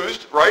were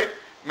used, right?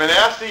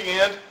 Manasseh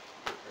and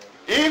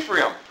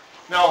Ephraim.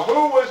 Now,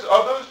 who was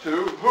of those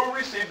two, who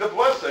received the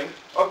blessing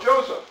of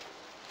Joseph?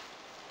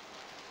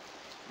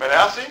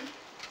 Manasseh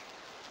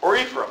or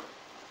Ephraim?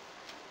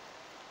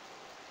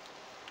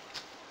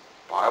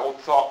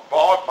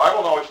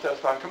 Bible knowledge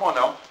test time. Come on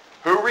now.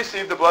 Who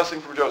received the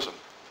blessing from Joseph?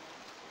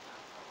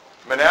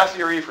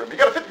 Manasseh or Ephraim? You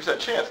got a 50%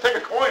 chance. Take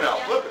a coin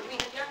out. Flip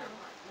it.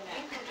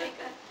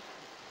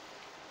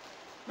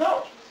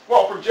 No.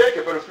 Well, from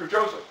Jacob, but it's through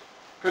Joseph.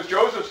 Because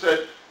Joseph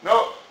said,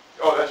 no.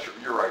 Oh, that's true.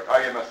 You're right.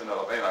 I am messing that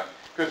up, ain't I?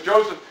 Because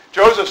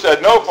Joseph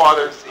said, no,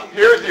 Father,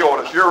 here's the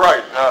oldest. You're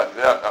right.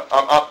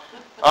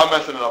 I'm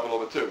messing it up a little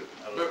bit too.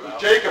 But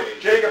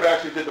Jacob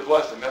actually did the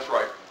blessing. That's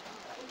right.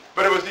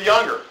 But it was the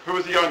younger. Who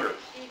was the younger?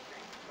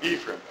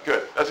 Ephraim.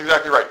 Good. That's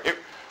exactly right.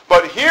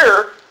 But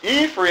here,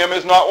 Ephraim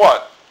is not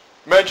what?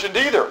 Mentioned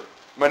either.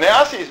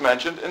 Manasseh is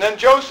mentioned, and then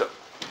Joseph.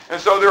 And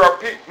so there are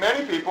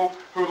many people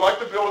who like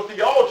to build a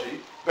theology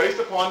based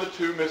upon the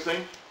two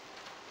missing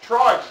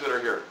tribes that are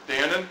here,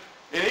 Dan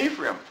and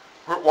Ephraim.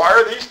 Why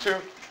are these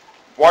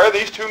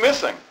two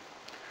missing?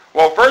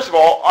 Well, first of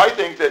all, I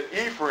think that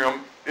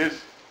Ephraim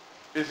is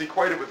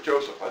equated with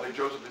Joseph. I think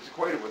Joseph is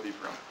equated with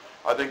Ephraim.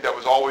 I think that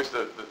was always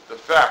the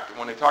fact.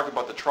 When they talked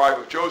about the tribe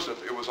of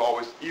Joseph, it was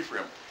always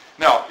Ephraim.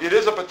 Now, it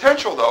is a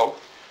potential, though,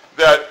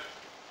 that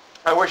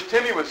I wish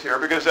Timmy was here,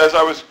 because as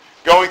I was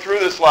going through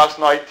this last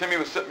night, Timmy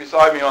was sitting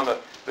beside me on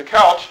the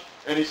couch,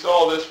 and he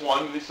saw this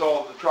one, and he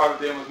saw the tribe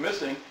of Dan was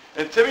missing,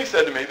 and Timmy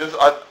said to me, this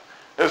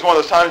is one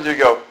of those times you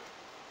go,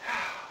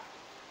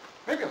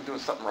 maybe I'm doing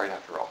something right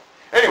after all.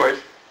 Anyways,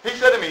 he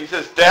said to me, he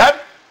says, Dad,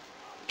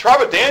 the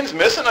tribe of Dan's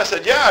missing? I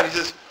said, yeah. And he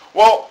says,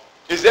 well,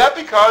 is that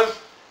because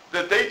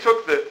that they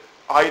took the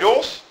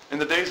idols in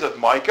the days of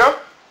Micah?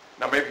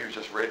 Now, maybe he was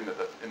just reading it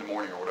in the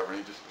morning or whatever, and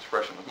he just was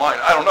fresh in his mind.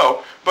 I don't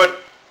know.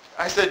 But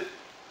I said,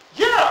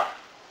 yeah,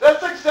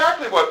 that's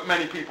exactly what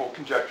many people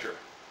conjecture,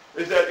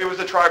 is that it was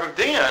the tribe of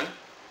Dan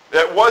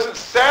that wasn't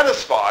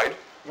satisfied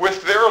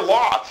with their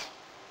lot,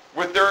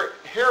 with their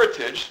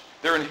heritage,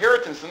 their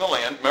inheritance in the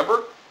land,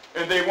 remember?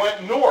 And they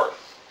went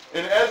north.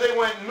 And as they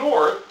went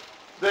north,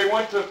 they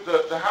went to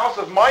the house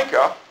of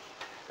Micah,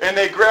 and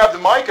they grabbed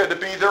Micah to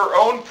be their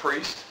own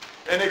priest,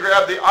 and they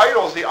grabbed the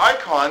idols, the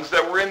icons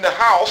that were in the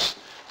house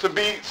to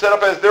be set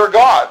up as their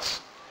gods.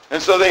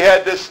 And so they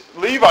had this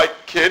Levite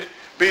kid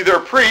be their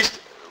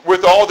priest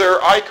with all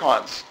their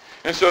icons.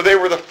 And so they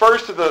were the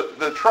first of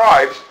the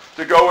tribes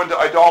to go into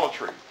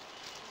idolatry.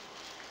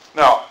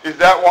 Now, is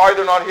that why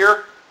they're not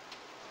here?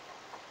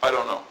 I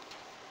don't know.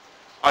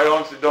 I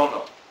honestly don't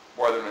know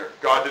why they're not here.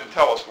 God didn't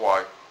tell us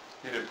why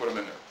he didn't put them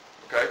in there.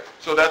 Okay?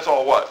 So that's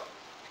all what?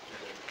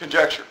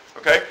 Conjecture.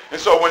 Okay? And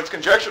so when it's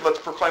conjecture, let's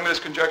proclaim it as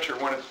conjecture.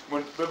 When it's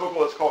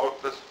biblical, let's call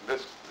it,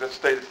 let's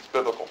state it's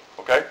biblical.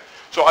 Okay?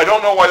 So I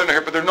don't know why they're not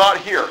here, but they're not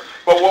here.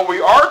 But what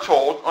we are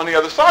told on the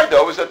other side,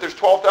 though, is that there's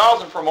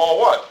 12,000 from all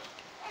what?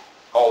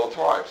 All the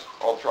tribes.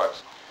 All the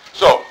tribes.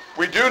 So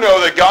we do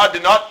know that God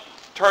did not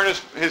turn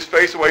his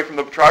face away from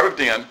the tribe of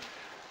Dan,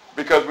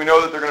 because we know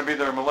that they're going to be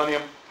there in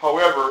millennium.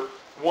 However,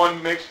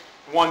 one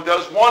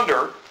does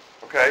wonder,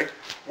 okay,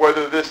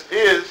 whether this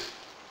is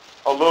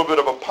a little bit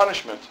of a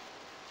punishment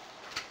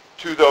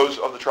to those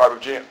of the tribe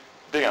of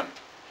Dan.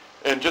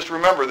 And just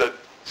remember that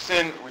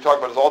sin, we talk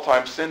about this all the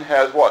time, sin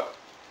has what?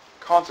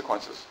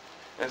 Consequences.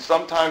 And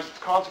sometimes the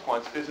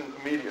consequence isn't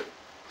immediate.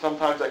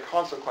 Sometimes that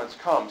consequence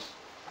comes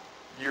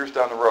years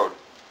down the road.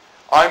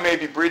 I may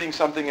be breeding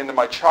something into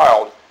my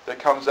child that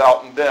comes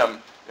out in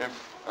them in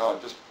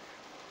just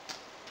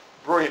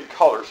brilliant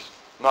colors,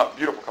 not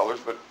beautiful colors,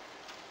 but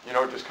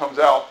it just comes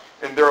out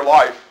in their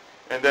life,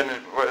 and then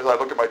as I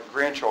look at my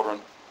grandchildren,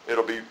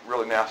 it'll be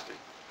really nasty,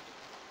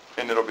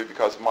 and it'll be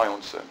because of my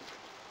own sin.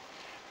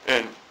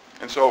 And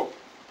so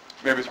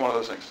maybe it's one of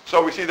those things.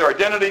 So we see their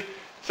identity.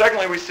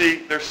 Secondly, we see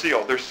their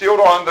seal. They're sealed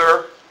on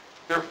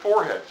their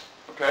foreheads,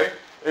 okay?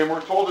 And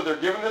we're told that they're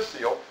given this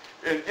seal.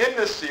 And in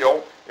this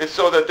seal, it's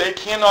so that they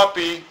cannot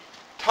be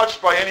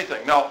touched by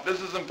anything. Now, this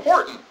is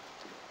important,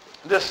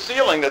 this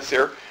sealing that's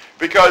here,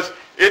 because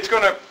it's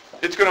going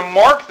to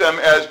mark them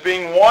as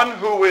being one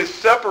who is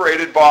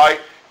separated by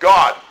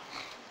God.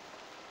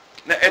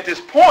 Now, at this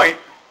point,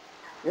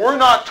 we're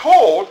not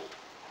told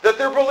that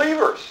they're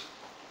believers.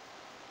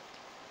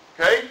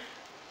 Okay?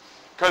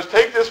 Because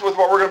take this with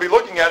what we're going to be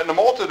looking at in the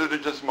multitude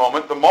at this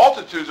moment. The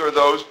multitudes are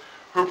those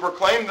who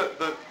proclaim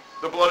the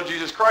blood of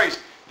Jesus Christ.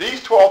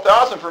 These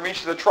 12,000 from each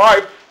of the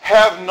tribe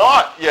have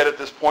not yet at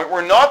this point,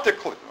 are not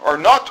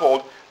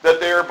told that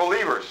they are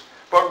believers.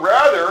 But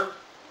rather,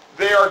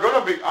 they are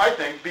going to be, I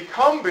think,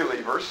 become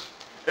believers,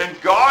 and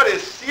God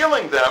is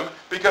sealing them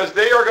because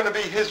they are going to be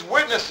his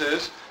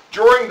witnesses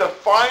during the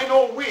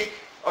final week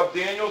of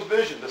Daniel's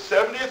vision, the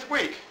 70th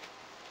week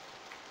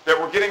that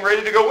we're getting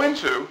ready to go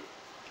into.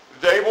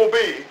 They will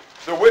be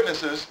the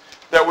witnesses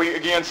that we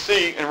again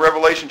see in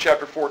Revelation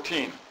chapter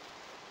 14.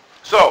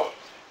 So,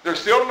 they're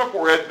sealed on the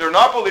forehead. They're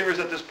not believers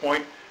at this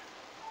point.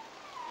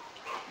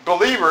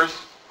 Believers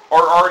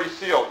are already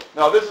sealed.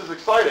 Now, this is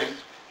exciting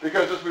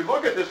because as we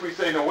look at this, we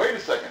say, no, wait a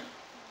second.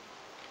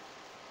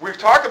 We've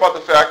talked about the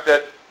fact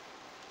that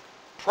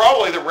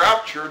probably the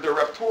rapture, the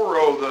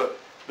rapturo,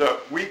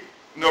 we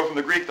know from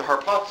the Greek, the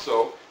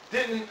harpazo,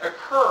 didn't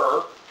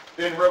occur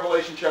in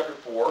Revelation chapter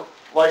 4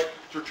 like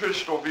the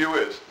traditional view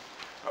is.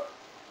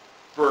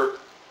 For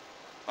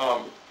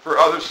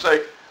others'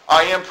 sake,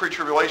 I am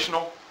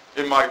pre-tribulational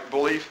in my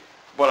belief,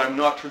 but I'm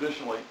not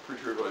traditionally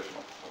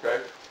pre-tribulational,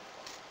 okay?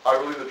 I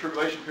believe the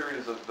tribulation period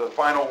is the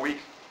final week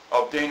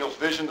of Daniel's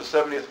vision, the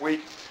 70th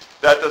week.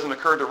 That doesn't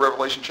occur to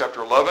Revelation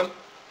chapter 11.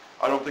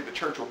 I don't think the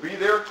church will be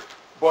there,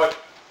 but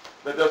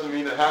that doesn't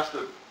mean it has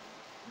to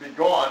be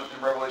gone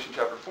in Revelation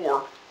chapter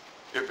 4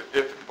 if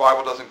the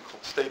Bible doesn't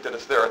state that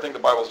it's there. I think the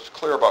Bible is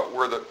clear about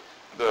where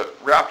the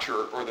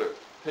rapture or the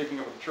taking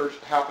over the church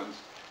happens.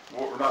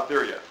 We're not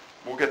there yet.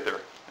 We'll get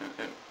there,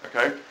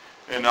 okay?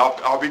 And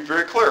I'll be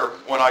very clear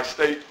when I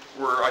state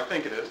where I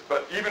think it is.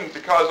 But even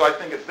because I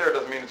think it's there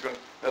doesn't mean it's going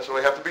to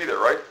necessarily have to be there,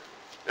 right?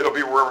 It'll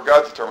be wherever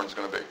God determines it's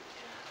going to be.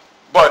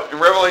 But in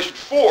Revelation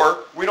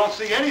 4, we don't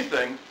see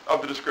anything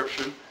of the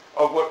description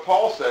of what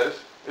Paul says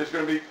is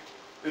going to be.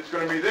 It's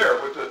going to be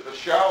there with the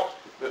shout,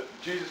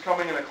 Jesus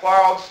coming in the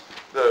clouds,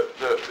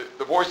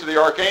 the voice of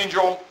the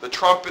archangel, the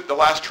trumpet, the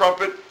last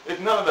trumpet.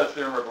 None of that's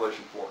there in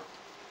Revelation 4.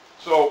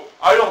 So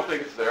I don't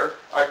think it's there.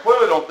 I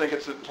clearly don't think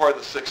it's part of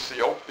the sixth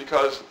seal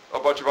because a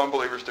bunch of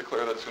unbelievers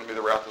declare that it's going to be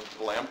the wrath of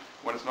the Lamb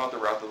when it's not the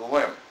wrath of the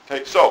Lamb.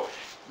 Okay, so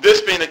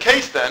this being the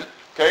case then,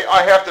 okay,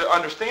 I have to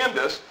understand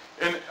this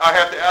and I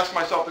have to ask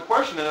myself the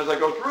question, and as I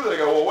go through that I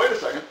go, well, wait a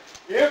second.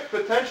 If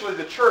potentially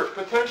the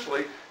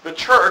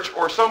church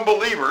or some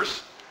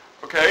believers,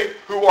 okay,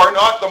 who are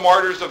not the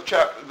martyrs of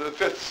the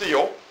fifth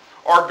seal,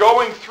 are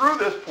going through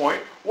this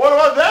point, what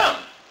about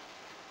them?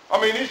 I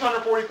mean, these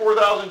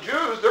 144,000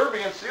 Jews, they're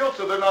being sealed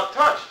so they're not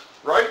touched,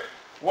 right?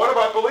 What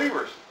about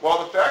believers?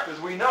 Well, the fact is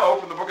we know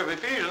from the book of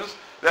Ephesians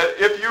that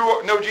if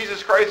you know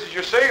Jesus Christ as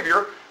your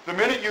Savior, the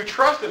minute you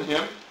trust in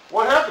him,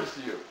 what happens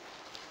to you?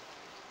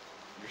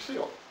 You're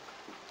sealed.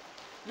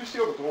 You're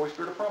sealed with the Holy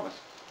Spirit of promise.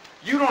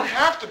 You don't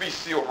have to be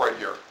sealed right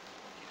here.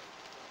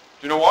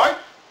 Do you know why?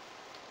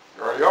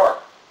 You already are.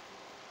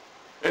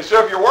 And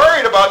so if you're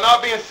worried about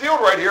not being sealed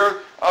right here,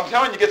 I'm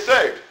telling you, get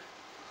saved.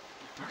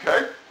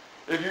 Okay?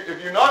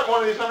 If you're not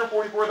one of these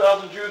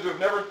 144,000 Jews who have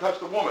never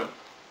touched a woman,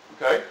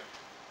 okay,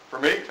 for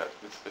me,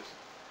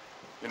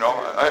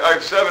 I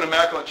have 7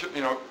 immaculate,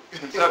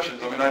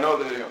 conceptions. I mean, I know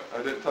that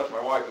I didn't touch my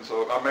wife, and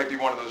so I may be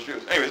one of those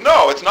Jews. Anyways,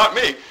 no, it's not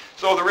me.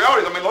 So the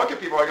reality is, look at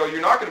people, I go,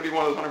 you're not going to be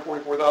one of those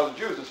 144,000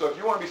 Jews, and so if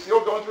you want to be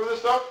sealed going through this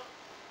stuff,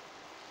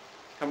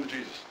 come to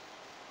Jesus.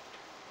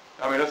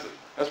 I mean,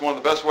 that's one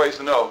of the best ways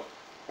to know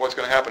what's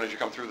going to happen as you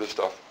come through this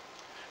stuff.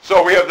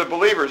 So we have the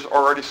believers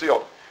already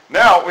sealed.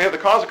 Now, we have the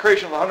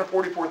consecration of the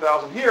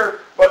 144,000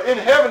 here, but in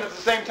heaven at the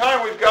same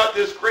time, we've got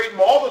this great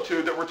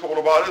multitude that we're told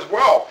about as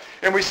well.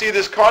 And we see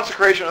this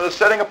consecration or the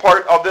setting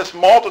apart of this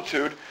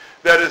multitude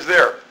that is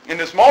there. In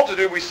this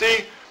multitude, we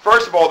see,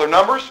 first of all, their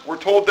numbers. We're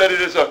told that it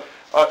is a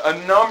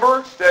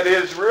number that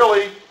is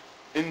really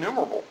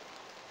innumerable.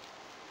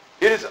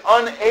 It is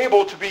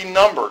unable to be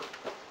numbered.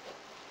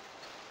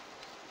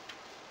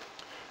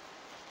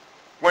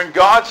 when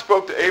God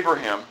spoke to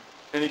Abraham,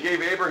 and he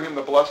gave Abraham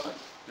the blessing,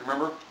 you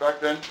remember back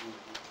then?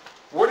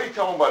 What did he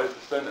tell him about his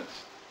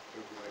descendants?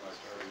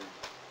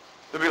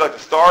 They'll be like the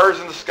stars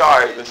in the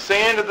sky, the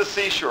sand of the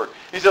seashore.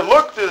 He said,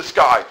 look to the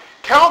sky.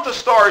 Count the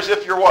stars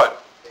if you're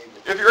what?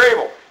 If you're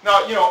able. Now,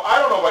 I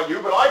don't know about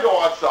you, but I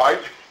go outside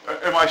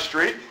in my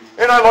street,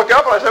 and I look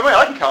up and I say, man,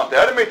 I can count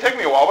that. It may take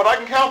me a while, but I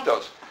can count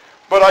those.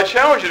 But I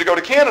challenge you to go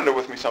to Canada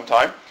with me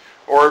sometime.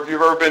 Or if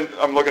you've ever been,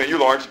 I'm looking at you,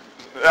 Lawrence,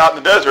 out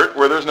in the desert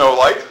where there's no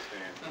lights.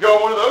 Go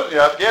one of those,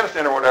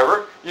 Afghanistan or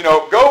whatever.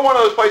 Go one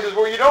of those places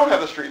where you don't have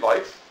the street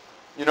lights.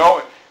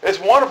 It's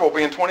wonderful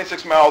being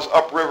 26 miles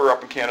upriver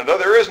up in Canada.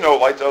 There is no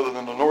lights other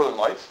than the northern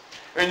lights.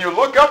 And you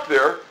look up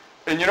there,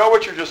 and you know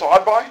what you're just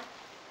awed by?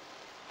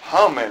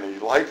 How many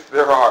lights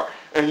there are.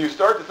 And you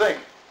start to think,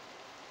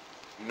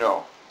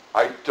 no,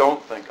 I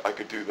don't think I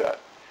could do that.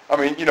 I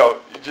mean,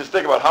 just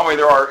think about how many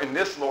there are in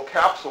this little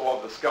capsule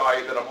of the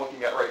sky that I'm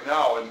looking at right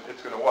now, and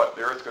it's going to what?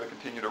 The Earth's going to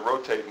continue to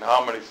rotate, and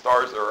how many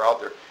stars there are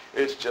out there.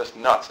 It's just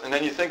nuts. And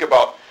then you think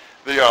about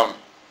the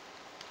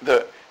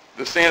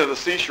sand of the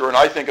seashore, and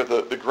I think of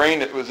the grain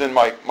that was in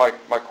my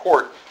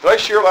court. Did I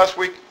share last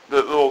week the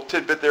little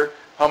tidbit there?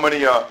 How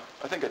many? I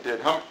think I did.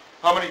 How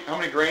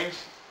many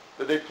grains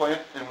did they plant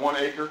in 1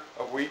 acre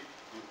of wheat?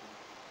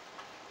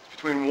 It's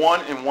between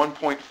 1 and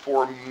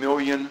 1.4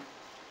 million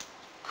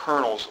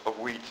kernels of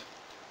wheat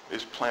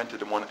is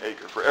planted in 1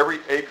 acre. For every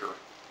acre,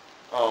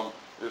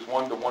 there's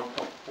 1 to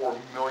 1.4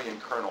 million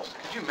kernels.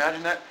 Could you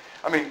imagine that?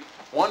 I mean,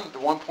 1 to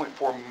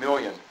 1.4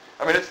 million.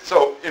 I mean,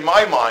 so in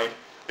my mind,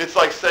 it's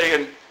like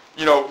saying,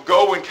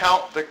 go and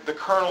count the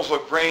kernels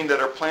of grain that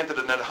are planted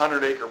in that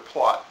 100-acre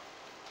plot.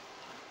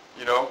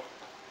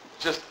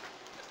 Just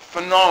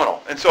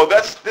phenomenal. And so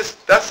that's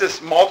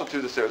this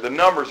multitude that's there. The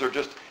numbers are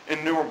just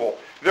innumerable.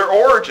 Their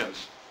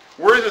origins.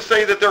 Where does it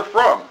say that they're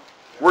from?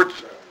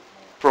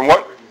 From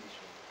what?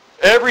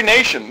 Every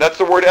nation. That's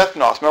the word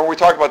ethnos. Remember we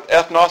talked about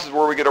ethnos is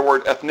where we get our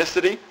word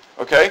ethnicity.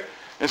 Okay?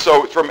 And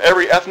so it's from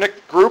every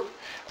ethnic group.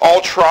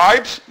 All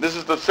tribes. This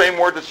is the same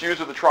word that's used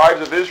with the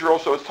tribes of Israel.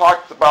 So it's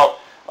talked about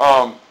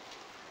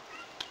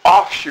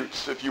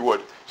offshoots, if you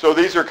would. So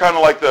these are kind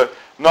of like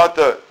not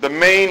the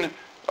main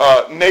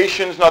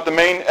nations, not the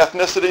main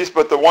ethnicities,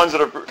 but the ones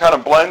that are kind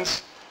of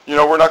blends.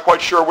 We're not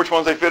quite sure which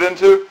ones they fit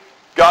into.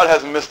 God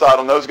hasn't missed out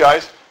on those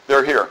guys.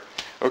 They're here.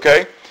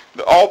 Okay?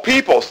 All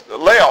peoples,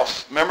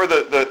 Laos, remember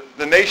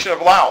the nation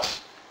of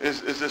Laos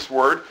is this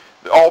word.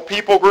 All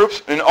people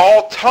groups and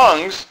all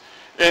tongues,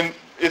 and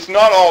it's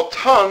not all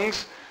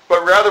tongues,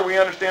 but rather we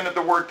understand that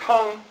the word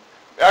tongue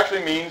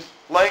actually means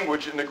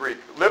language in the Greek.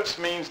 Lips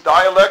means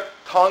dialect,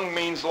 tongue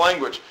means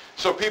language.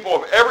 So people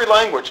of every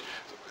language.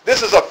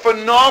 This is a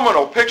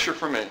phenomenal picture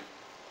for me.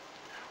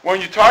 When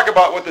you talk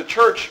about what the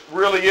church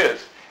really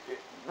is,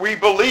 we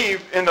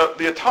believe in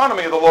the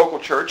autonomy of the local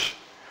church,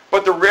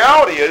 but the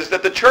reality is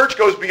that the church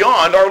goes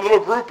beyond our little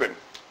grouping.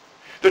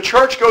 The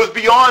church goes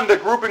beyond the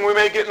grouping we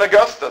may get in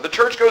Augusta. The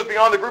church goes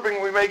beyond the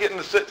grouping we may get in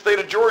the state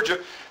of Georgia.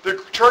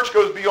 The church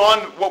goes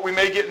beyond what we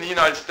may get in the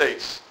United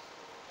States.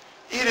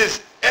 It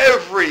is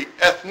every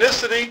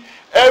ethnicity,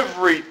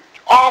 every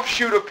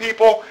offshoot of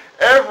people,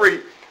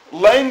 every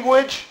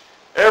language,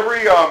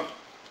 every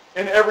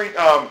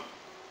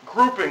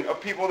grouping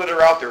of people that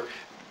are out there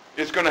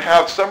is going to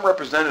have some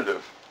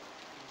representative.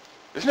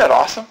 Isn't that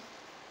awesome?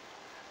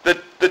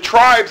 The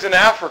tribes in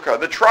Africa,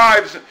 the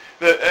tribes,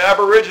 the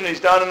Aborigines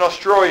down in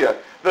Australia,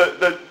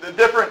 the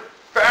different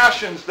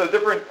fashions, the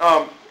different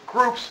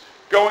groups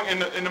going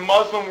in the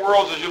Muslim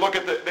worlds as you look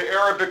at the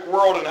Arabic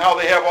world and how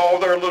they have all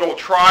their little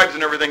tribes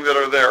and everything that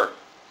are there.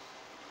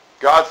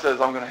 God says,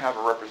 I'm going to have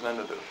a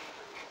representative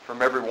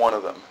from every one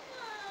of them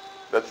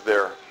that's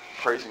there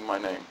praising my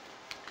name.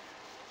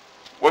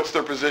 What's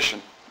their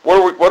position?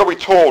 What are we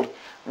told?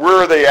 Where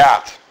are they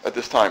at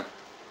this time?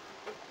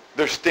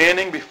 They're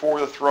standing before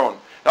the throne.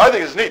 Now, I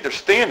think it's neat. They're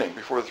standing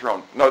before the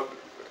throne. Now,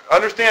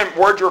 understand,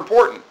 words are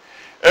important.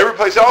 Every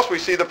place else we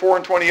see the 4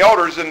 and 20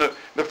 elders and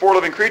the 4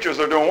 living creatures,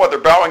 they're doing what? They're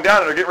bowing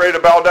down, and they're getting ready to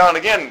bow down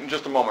again in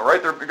just a moment,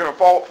 right? They're going to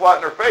fall flat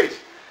in their face.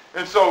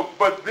 And so,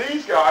 but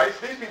these guys,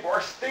 these people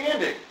are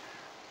standing.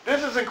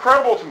 This is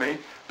incredible to me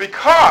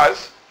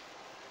because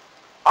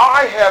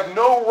I have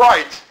no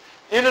right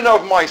in and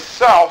of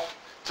myself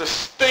to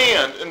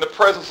stand in the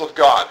presence of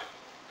God.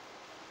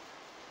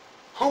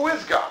 Who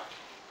is God?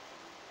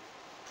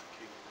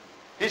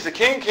 He's the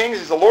King of Kings.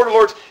 He's the Lord of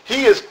Lords.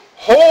 He is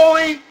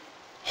holy,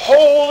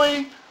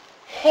 holy,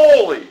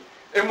 holy.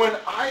 And when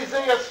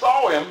Isaiah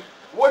saw him,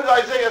 what did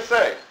Isaiah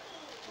say?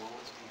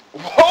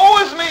 Woe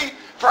is me,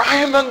 for I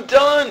am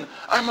undone.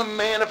 I'm a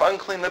man of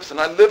unclean lips, and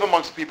I live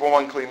amongst people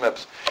of unclean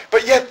lips.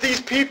 But yet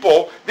these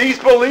people, these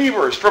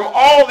believers from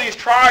all these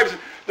tribes,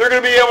 they're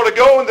going to be able to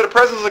go into the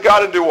presence of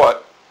God and do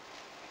what?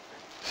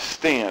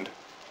 Stand.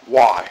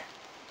 Why?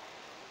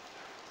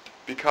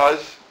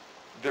 Because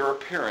their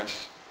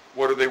appearance,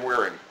 what are they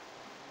wearing?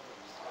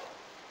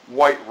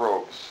 White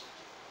robes.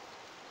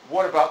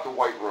 What about the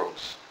white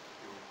robes?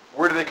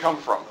 Where do they come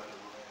from?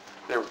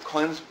 They were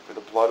cleansed with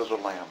the blood of the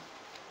Lamb.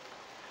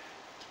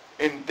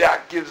 And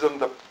that gives them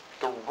the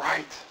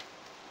right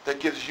that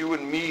gives you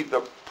and me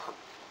the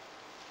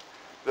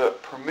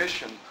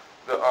permission,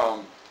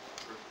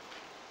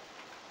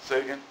 say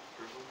it again?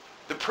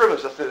 The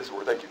privilege, that's the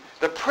word, thank you.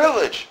 The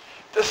privilege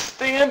to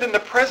stand in the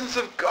presence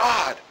of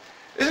God.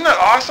 Isn't that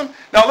awesome?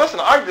 Now listen,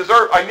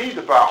 I need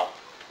to bow.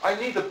 I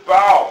need to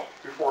bow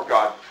before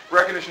God,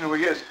 recognition of who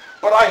he is.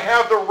 But I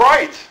have the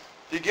right,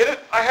 do you get it?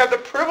 I have the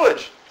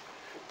privilege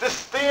to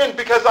stand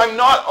because I'm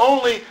not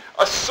only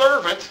a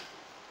servant,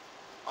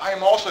 I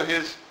am also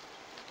his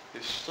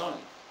son.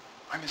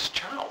 I'm his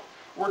child.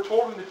 We're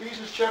told in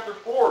Ephesians chapter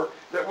 4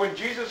 that when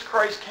Jesus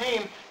Christ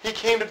came, he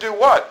came to do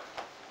what?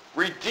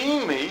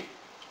 Redeem me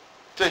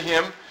to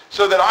him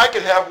so that I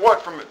could have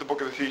what from the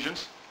book of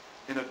Ephesians?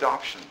 An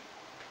adoption.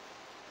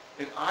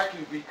 And I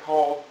can be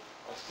called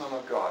a son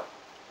of God.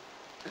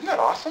 Isn't that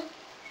awesome?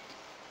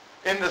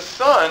 And the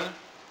son,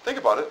 think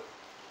about it,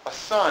 a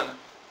son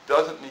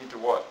doesn't need to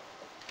what?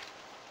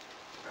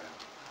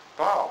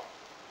 Bow.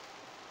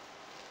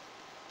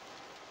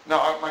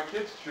 Now, my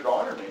kids should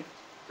honor me.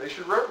 They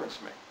should reverence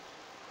me.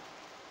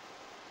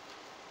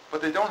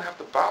 But they don't have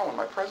to bow in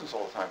my presence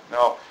all the time.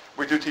 Now,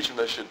 we do teach them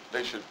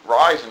they should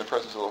rise in the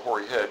presence of the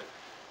hoary head.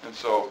 And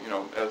so,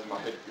 as my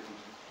head gets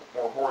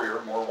more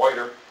hoarier, more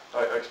whiter,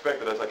 I expect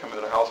that as I come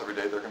into the house every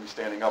day, they're going to be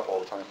standing up all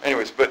the time.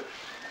 Anyways, but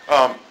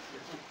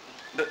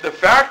the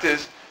fact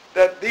is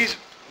that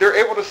they're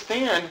able to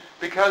stand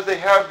because they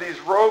have these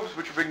robes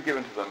which have been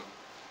given to them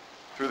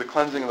through the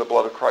cleansing of the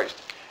blood of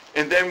Christ.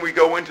 And then we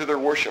go into their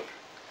worship.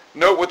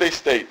 Note what they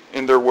state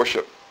in their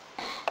worship.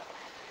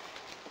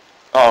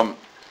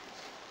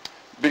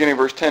 Beginning of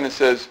verse 10, it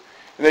says,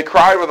 "And they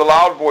cried with a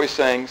loud voice,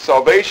 saying,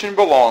 Salvation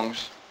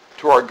belongs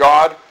to our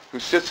God who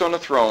sits on the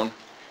throne,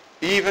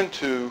 even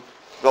to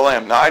the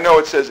Lamb." Now I know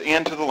it says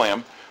 "and to the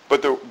Lamb,"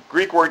 but the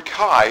Greek word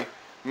kai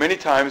many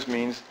times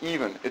means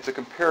even. It's a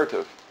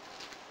comparative.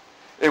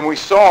 And we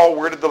saw,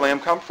 where did the Lamb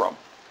come from?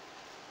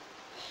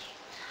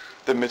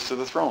 The midst of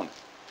the throne.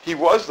 He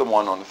was the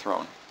one on the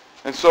throne.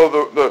 And so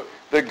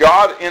the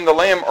God and the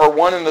Lamb are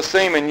one and the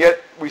same, and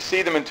yet we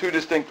see them in two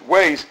distinct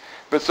ways.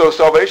 But so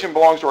salvation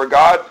belongs to our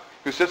God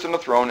who sits on the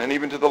throne and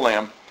even to the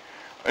Lamb.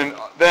 And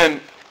then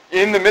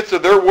in the midst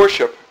of their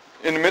worship,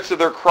 in the midst of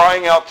their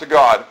crying out to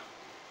God,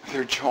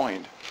 they're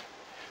joined.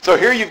 So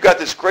here you've got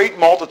this great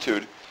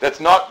multitude that's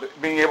not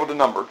being able to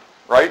number,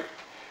 right?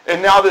 And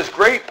now this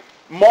great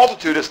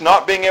multitude that's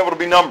not being able to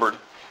be numbered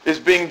is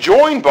being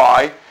joined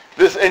by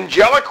this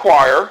angelic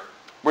choir,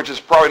 which is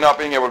probably not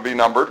being able to be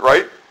numbered,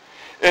 right?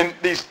 And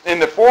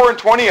the 4 and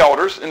 20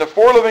 elders and the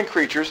 4 living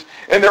creatures,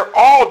 and they're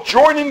all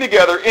joining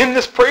together in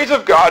this praise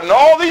of God, and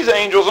all these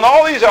angels and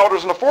all these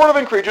elders and the 4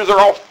 living creatures are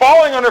all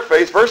falling on their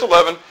face, verse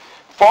 11,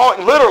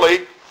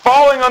 literally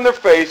falling on their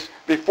face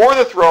before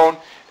the throne,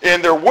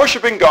 and they're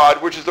worshiping God,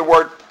 which is the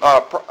word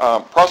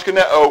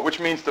proskuneo,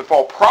 which means to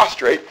fall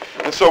prostrate.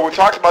 And so we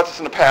talked about this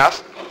in the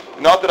past.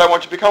 Not that I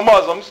want you to become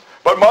Muslims,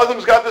 but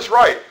Muslims got this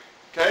right.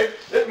 Okay?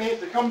 It means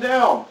to come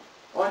down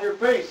on your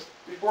face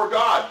before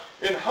God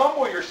and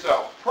humble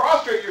yourself,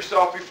 prostrate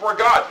yourself before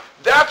God.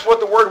 That's what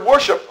the word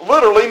worship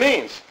literally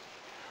means.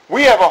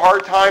 We have a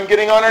hard time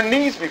getting on our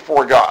knees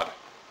before God.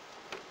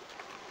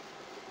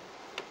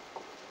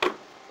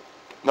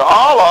 Now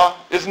Allah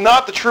is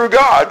not the true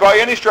God by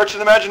any stretch of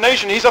the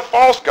imagination. He's a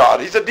false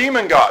God. He's a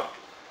demon God.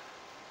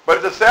 But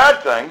it's a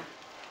sad thing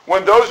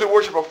when those who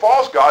worship a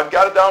false God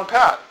got it down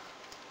pat.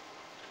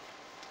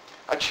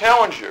 I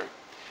challenge you,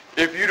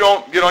 if you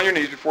don't get on your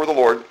knees before the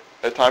Lord,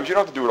 at times you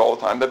don't have to do it all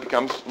the time. That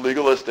becomes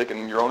legalistic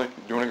and you're only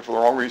doing it for the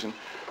wrong reason.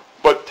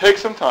 But take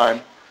some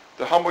time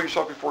to humble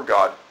yourself before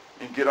God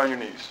and get on your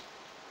knees.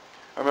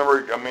 I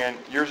remember a man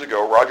years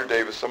ago, Roger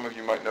Davis, some of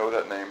you might know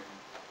that name,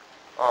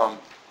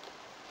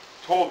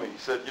 told me, he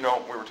said, we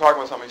were talking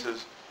about something, he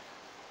says,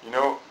 I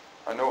know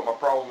what my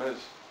problem is,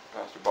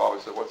 Pastor Bob. I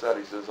said, what's that?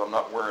 He says, I'm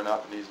not wearing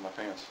out the knees of my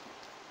pants.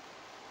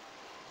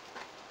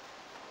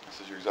 I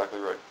said, you're exactly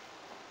right.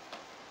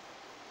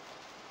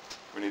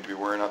 We need to be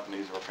wearing out the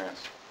knees of our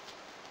pants.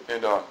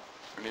 And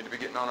we need to be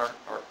getting on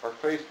our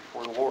face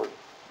before the Lord.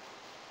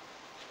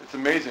 It's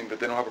amazing that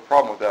they don't have a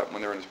problem with that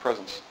when they're in His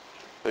presence.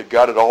 They've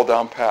got it all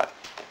down pat.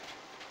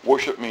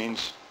 Worship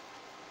means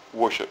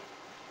worship.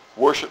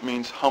 Worship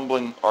means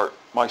humbling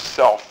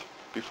myself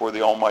before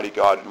the Almighty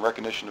God in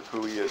recognition of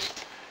who He is.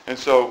 And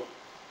so,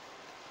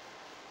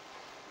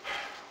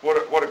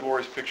 what a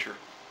glorious picture.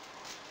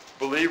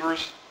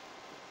 Believers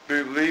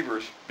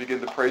begin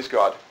to praise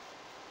God,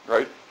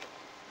 right?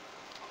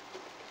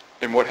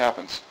 And what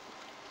happens?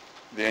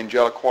 The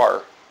angelic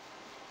choir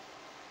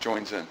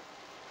joins in.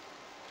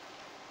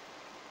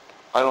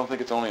 I don't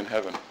think it's only in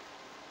heaven.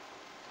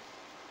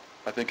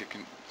 I think it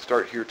can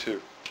start here too.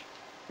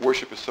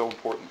 Worship is so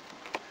important.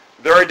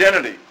 Their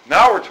identity.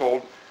 Now we're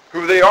told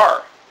who they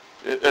are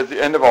at the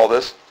end of all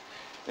this.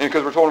 And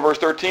because we're told in verse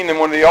 13, "Then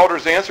one of the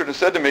elders answered and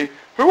said to me,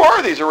 Who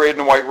are these arrayed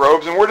in white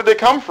robes, and where did they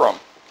come from?"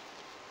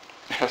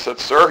 I said,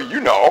 "Sir, you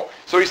know."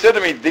 So he said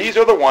to me, "These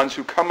are the ones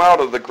who come out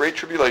of the great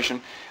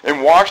tribulation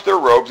and washed their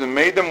robes and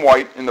made them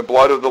white in the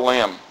blood of the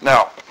Lamb."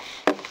 Now,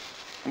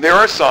 there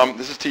are some,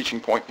 this is teaching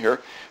point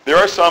here, there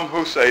are some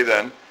who say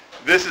then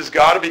this has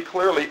got to be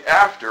clearly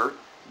after,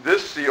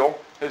 this seal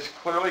has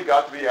clearly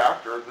got to be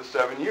after the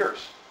 7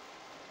 years.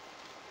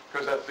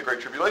 Because that's the Great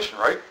Tribulation,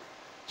 right?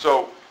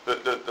 So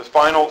the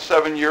final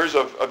 7 years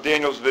of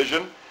Daniel's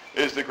vision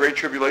is the Great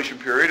Tribulation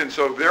period, and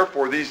so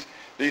therefore these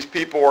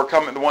people are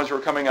coming, the ones who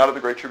are coming out of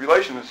the Great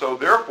Tribulation, and so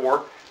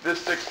therefore this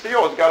sixth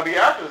seal has got to be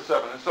after the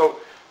 7. And so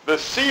the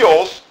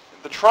seals,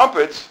 the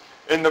trumpets,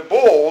 and the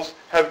bowls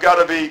have got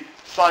to be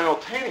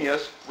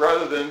simultaneous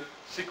rather than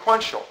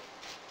sequential.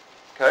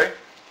 Okay?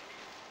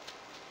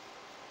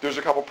 There's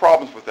a couple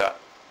problems with that.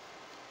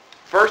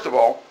 First of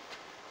all,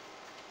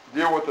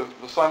 deal with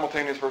the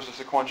simultaneous versus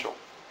sequential.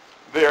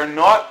 They are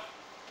not,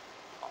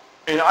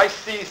 and I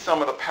see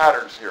some of the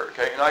patterns here,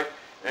 okay?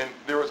 And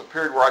there was a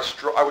period where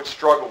I would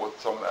struggle with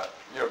some of that,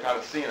 kind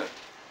of seeing it.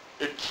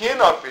 It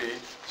cannot be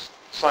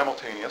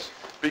simultaneous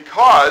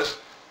because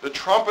the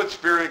trumpets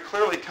very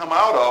clearly come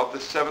out of the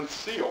seventh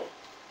seal,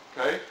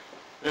 okay?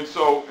 And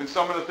so, in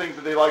some of the things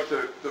that they like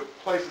to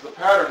place as a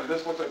pattern, and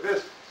this looks like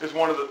this, is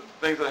one of the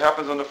things that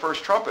happens on the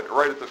first trumpet,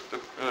 right at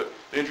the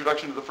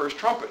introduction to the first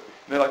trumpet.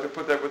 And they like to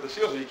put that with the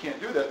seals, and you can't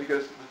do that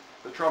because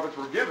the trumpets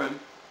were given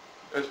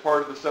as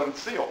part of the seventh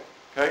seal,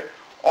 okay?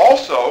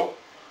 Also,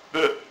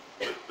 the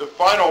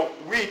final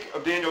week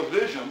of Daniel's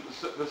vision,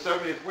 the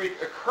 70th week,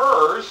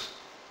 occurs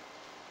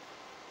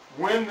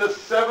when the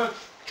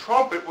seventh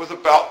trumpet was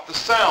about to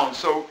sound.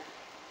 So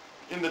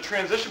in the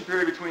transition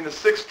period between the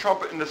sixth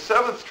trumpet and the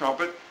seventh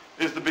trumpet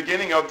is the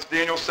beginning of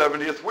Daniel's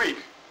 70th week.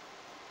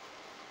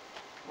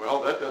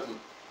 Well, that doesn't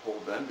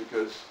hold then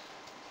because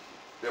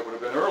that would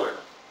have been earlier.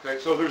 Okay,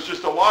 so there's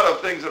just a lot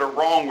of things that are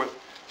wrong with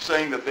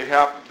saying that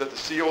that the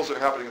seals are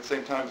happening at the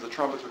same time as the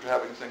trumpets, which are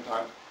happening at the same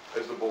time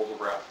as the bowls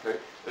of wrath. Okay,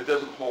 it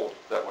doesn't hold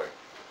that way.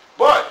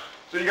 But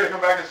so you got to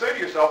come back and say to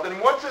yourself, then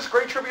what's this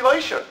great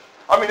tribulation?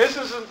 I mean,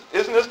 isn't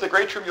this the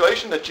great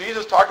tribulation that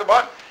Jesus talked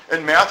about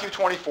in Matthew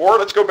 24?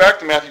 Let's go back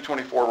to Matthew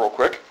 24 real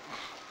quick.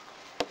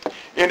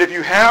 And if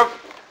you have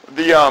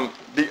the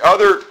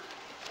other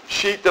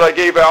sheet that I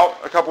gave out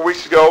a couple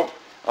weeks ago,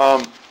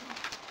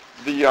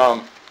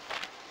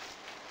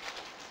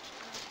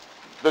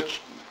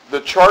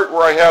 the chart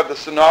where I have the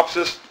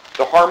synopsis,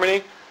 the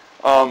harmony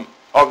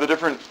of the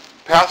different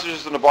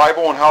passages in the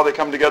Bible and how they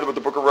come together with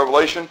the book of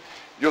Revelation,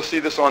 you'll see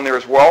this on there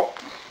as well.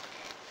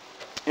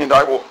 And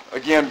I will,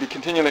 again, be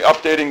continually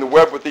updating the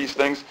web with these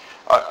things.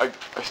 I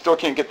still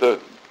can't get the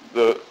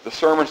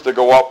sermons to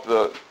go up.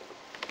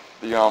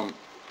 The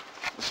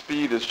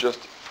speed is just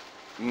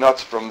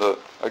nuts from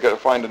I got to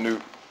find a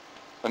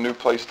new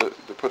place to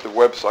put the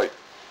website.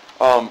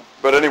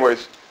 But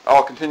anyways,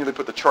 I'll continually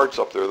put the charts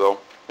up there though,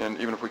 and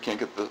even if we can't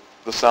get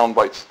the sound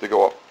bites to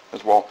go up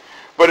as well.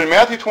 But in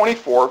Matthew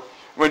 24,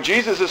 when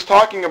Jesus is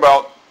talking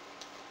about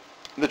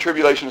the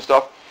tribulation and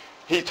stuff,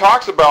 he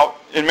talks about,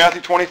 in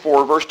Matthew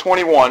 24, verse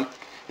 21,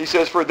 he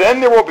says, "For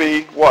then there will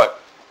be," what?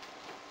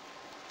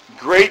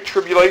 "Great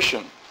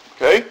tribulation."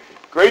 Okay?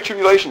 "Great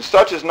tribulation,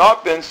 such has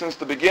not been since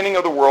the beginning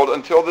of the world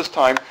until this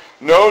time,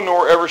 no,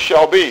 nor ever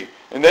shall be."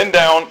 And then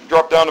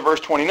drop down to verse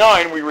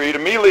 29, we read,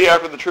 "Immediately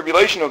after the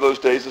tribulation of those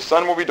days, the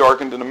sun will be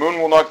darkened, and the moon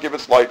will not give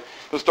its light.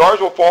 The stars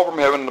will fall from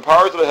heaven, and the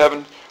powers of the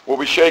heaven will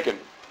be shaken."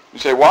 You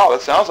say, wow,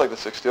 that sounds like the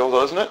sixth seal,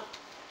 doesn't it?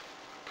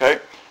 Okay?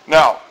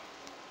 Now,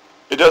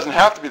 it doesn't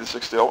have to be the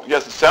sixth seal.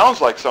 Yes, it sounds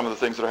like some of the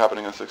things that are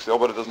happening in the sixth seal,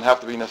 but it doesn't have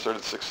to be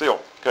necessarily the sixth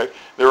seal. Okay?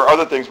 There are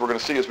other things we're going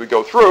to see as we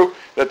go through,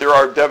 that there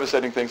are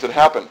devastating things that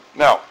happen.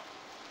 Now,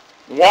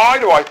 why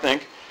do I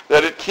think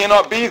that it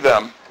cannot be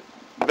them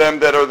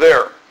that are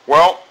there?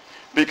 Well,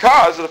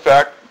 because of the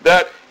fact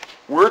that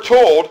we're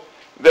told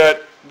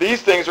that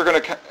these things are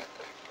going to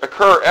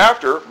occur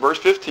after verse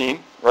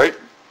 15, right?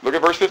 Look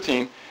at verse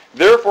 15.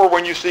 "Therefore,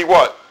 when you see"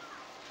 what?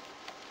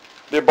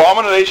 "The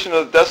abomination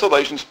of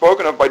desolation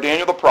spoken of by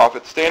Daniel the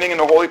prophet standing in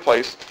the holy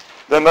place,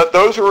 then let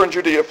those who are in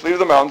Judea flee to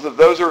the mountains, that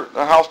those who are in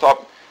the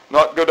housetop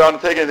not go down to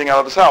take anything out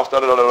of his house." Da,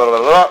 da, da, da,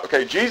 da, da.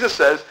 Okay, Jesus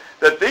says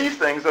that these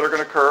things that are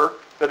going to occur,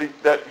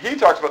 that he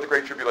talks about the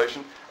Great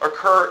Tribulation,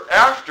 occur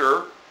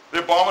after the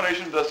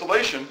abomination of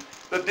desolation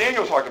that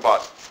Daniel talked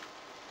about.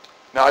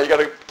 Now you got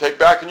to take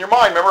back in your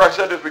mind. Remember I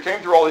said as we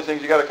came through all these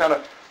things, you got to kind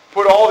of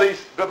put all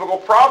these biblical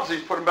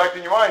prophecies, put them back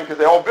in your mind because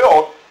they all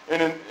build.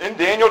 And in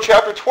Daniel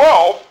chapter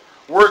 12,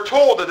 we're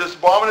told that this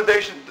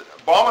abomination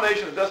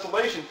of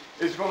desolation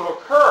is going to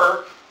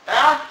occur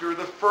after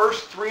the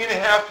first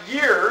 3.5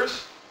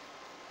 years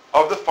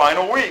of the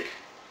final week.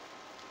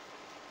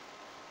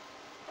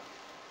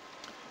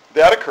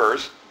 That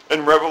occurs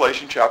in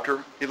Revelation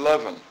chapter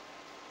 11,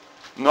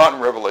 not in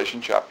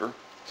Revelation chapter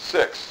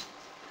 6.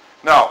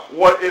 Now,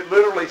 what it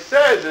literally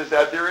says is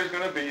that there is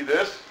going to be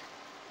this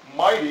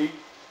mighty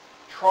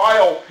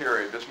trial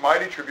period, this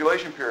mighty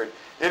tribulation period.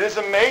 It is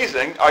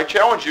amazing. I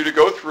challenge you to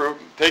go through,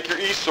 take your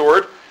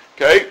e-sword,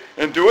 okay,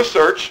 and do a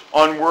search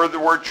on where the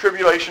word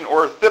tribulation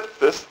or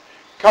thipthis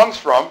comes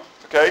from,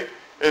 okay,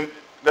 and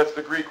that's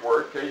the Greek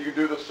word. Okay, you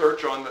do the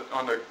search on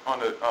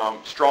the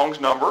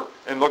Strong's number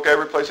and look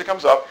every place it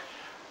comes up.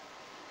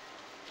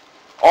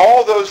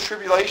 All those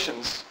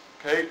tribulations,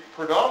 okay,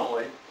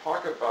 predominantly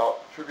talk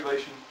about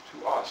tribulation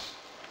to us,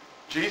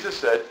 Jesus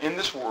said, in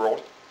this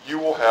world you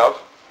will have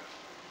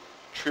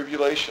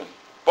tribulation.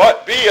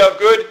 But be of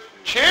good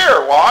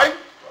cheer. Why?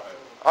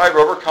 I've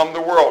overcome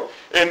the world.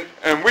 And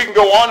we can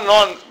go on and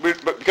on,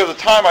 but because of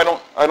time I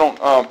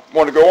don't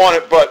want to go on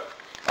it, but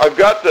I've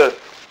got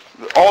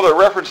all the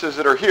references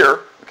that are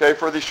here, okay,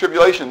 for these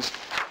tribulations.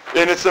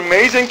 And it's an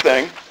amazing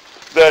thing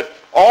that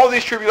all of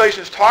these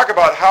tribulations talk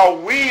about how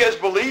we as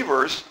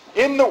believers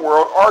in the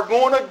world are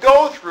going to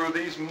go through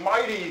these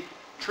mighty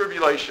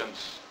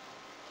tribulations.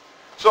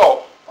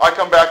 So, I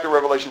come back to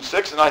Revelation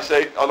 6 and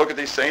I look at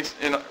these saints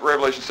in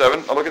Revelation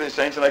 7, I look at these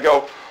saints and I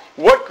go,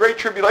 what great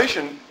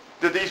tribulation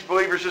did these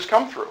believers just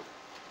come through?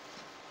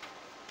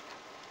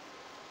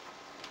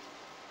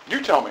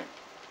 You tell me.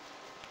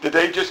 Did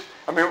they just,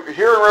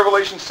 here in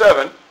Revelation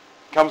 7,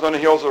 comes on the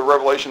heels of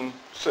Revelation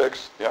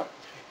 6, yeah?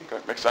 Okay,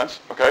 makes sense,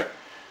 okay?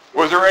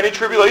 Was there any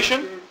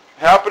tribulation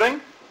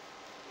happening?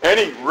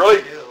 Any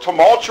really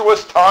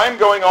tumultuous time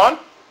going on?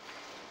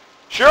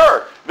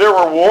 Sure, there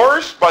were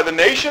wars by the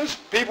nations.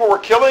 People were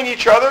killing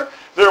each other.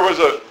 There was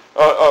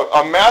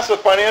a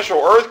massive financial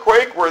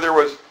earthquake where there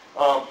was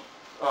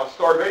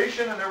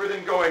starvation and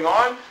everything going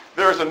on.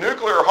 There's a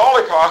nuclear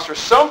holocaust or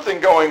something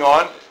going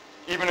on,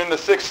 even in the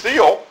sixth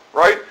seal,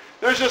 right?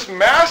 There's just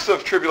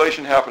massive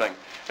tribulation happening.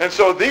 And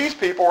so these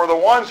people are the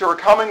ones who are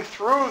coming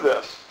through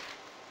this.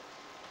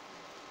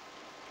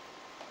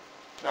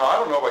 Now, I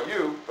don't know about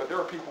you, but there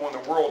are people in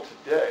the world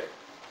today.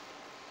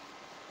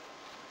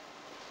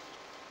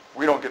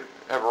 We don't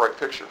have a right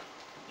picture.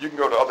 You can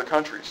go to other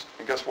countries,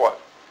 and guess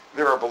what?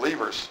 There are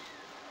believers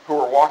who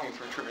are walking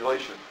through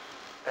tribulation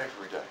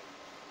every day.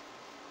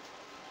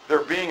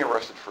 They're being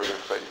arrested for their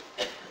faith.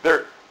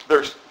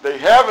 They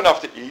have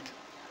enough to eat,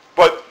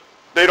 but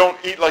they don't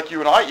eat like you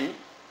and I eat.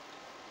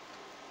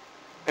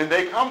 And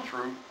they come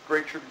through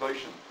great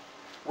tribulation.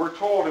 We're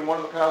told in one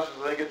of the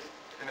passages, I think it's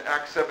in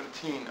Acts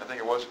 17, I think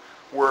it was,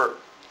 where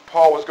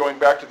Paul was going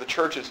back to the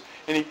churches,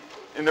 and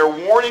they're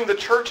warning the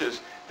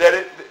churches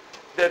that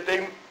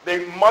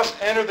they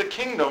must enter the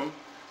kingdom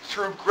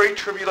through great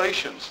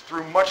tribulations,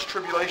 through much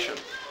tribulation.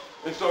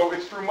 And so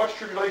it's through much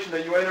tribulation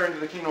that you enter into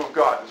the kingdom of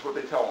God, is what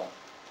they tell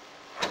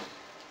them.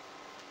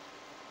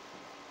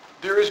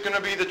 There is going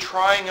to be the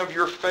trying of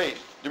your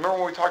faith. Do you remember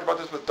when we talked about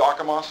this with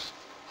Dokimos?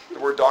 The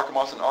word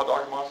Dokimos and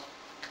adokimos?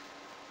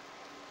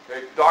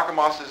 Okay,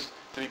 Dokimos is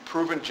to be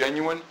proven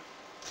genuine,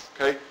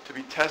 okay, to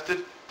be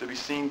tested, to be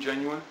seen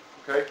genuine,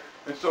 okay?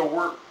 And so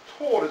we're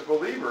told as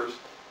believers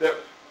that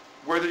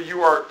whether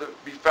you are to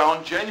be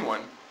found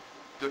genuine,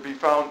 to be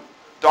found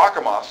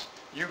Dokimos,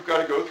 you've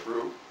got to go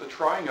through the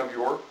trying of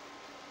your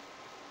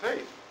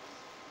faith.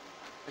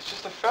 It's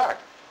just a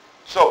fact.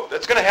 So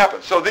that's going to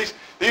happen. So these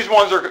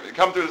ones are going to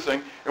come through this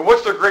thing. And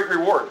what's their great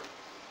reward?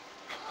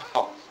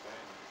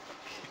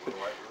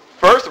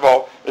 First of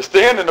all, they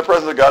stand in the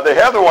presence of God. They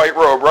have the white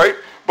robe, right?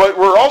 But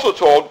we're also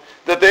told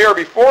that they are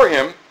before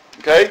Him,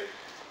 okay,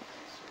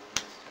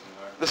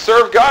 to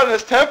serve God in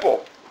His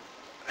temple.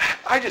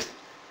 I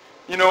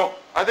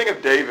think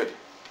of David.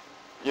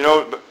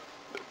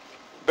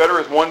 Better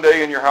is one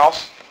day in your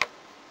house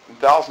than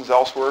thousands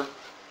elsewhere.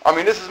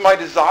 This is my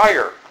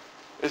desire,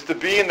 is to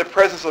be in the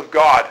presence of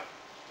God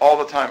all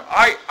the time.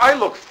 I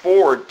look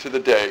forward to the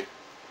day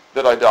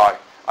that I die.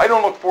 I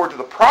don't look forward to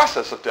the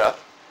process of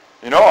death.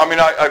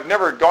 I've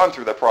never gone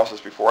through that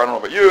process before. I don't know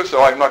about you,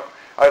 so I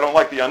don't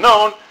like the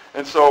unknown.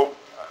 And so,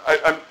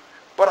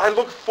 but I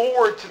look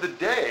forward to the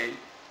day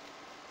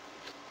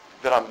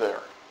that I'm there.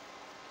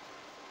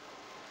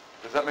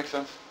 Does that make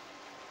sense?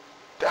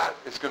 That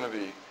is going to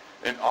be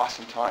an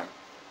awesome time.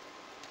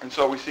 And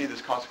so we see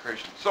this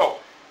consecration. So,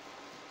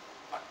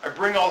 I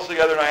bring all this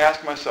together and I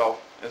ask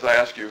myself, as I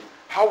ask you,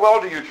 how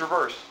well do you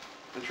traverse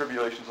the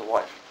tribulations of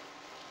life?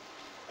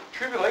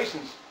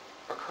 Tribulations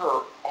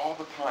occur all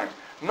the time.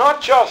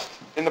 Not just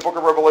in the book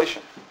of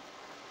Revelation.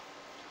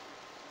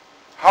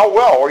 How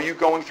well are you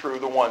going through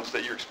the ones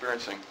that you're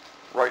experiencing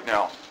right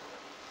now?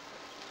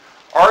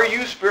 Are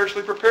you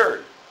spiritually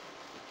prepared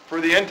for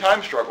the end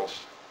time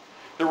struggles?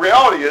 The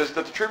reality is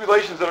that the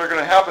tribulations that are going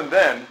to happen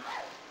then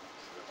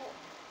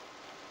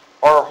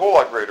are a whole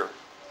lot greater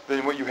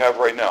than what you have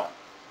right now.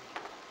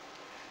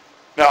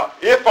 Now,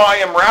 if I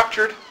am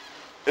raptured,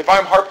 if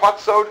I'm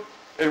harpazoed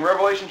in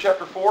Revelation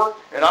chapter 4,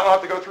 and I don't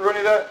have to go through any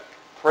of that,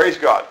 praise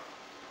God.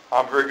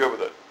 I'm very good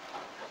with it.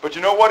 But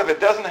you know what? If it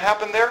doesn't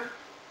happen there,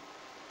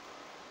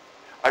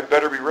 I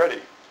better be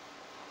ready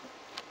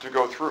to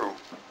go through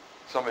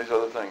some of these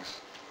other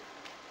things.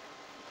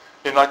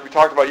 And like we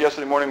talked about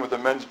yesterday morning with the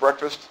men's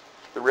breakfast,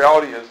 the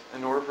reality is,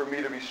 in order for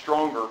me to be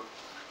stronger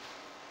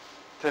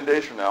 10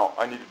 days from now,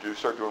 I need to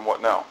start doing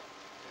what now?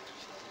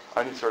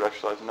 I need to start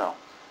exercising now.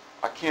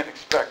 I can't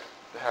expect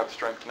to have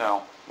strength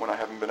now when I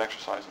haven't been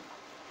exercising.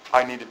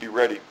 I need to be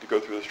ready to go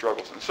through the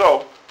struggles. And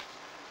so,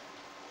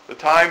 the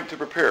time to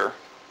prepare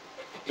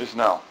is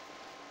now.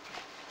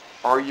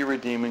 Are you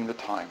redeeming the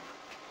time?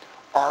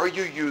 Are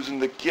you using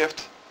the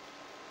gift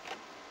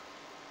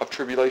of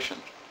tribulation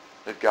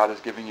that God is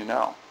giving you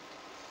now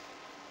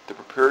to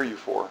prepare you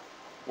for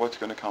what's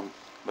going to come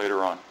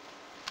later on?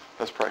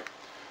 Let's pray.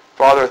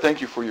 Father, I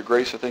thank you for your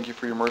grace. I thank you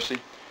for your mercy.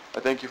 I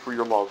thank you for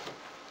your love.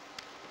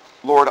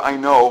 Lord, I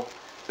know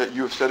that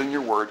you have said in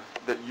your word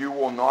that you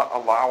will not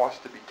allow us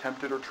to be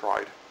tempted or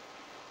tried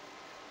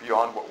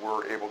beyond what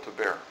we're able to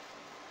bear,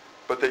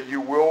 but that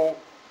you will,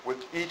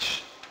 with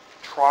each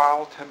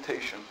trial,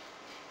 temptation,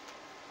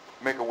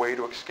 make a way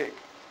to escape.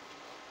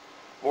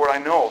 Lord, I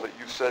know that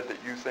you've said that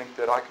you think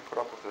that I can put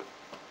up with it,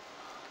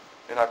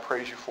 and I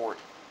praise you for it.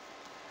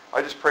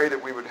 I just pray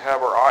that we would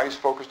have our eyes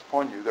focused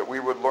upon you, that we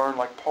would learn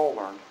like Paul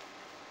learned,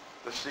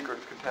 the secret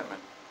of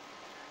contentment.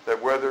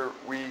 That whether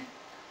we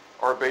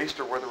are abased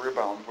or whether we're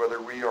abound,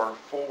 whether we are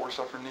full or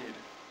suffer need,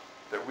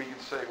 that we can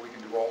say we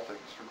can do all things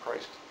through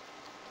Christ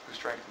who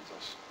strengthens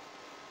us.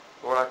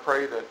 Lord, I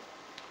pray that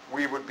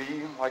we would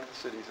be like the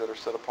cities that are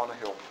set upon a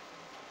hill,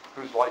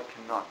 whose light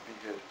cannot be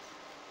hid.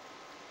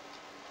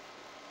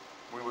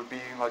 We would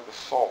be like the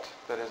salt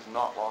that has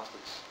not lost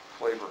its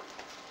flavor.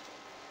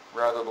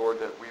 Rather, Lord,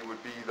 that we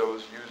would be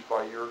those used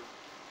by your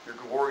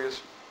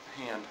glorious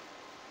hand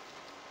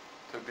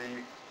to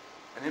be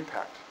an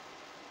impact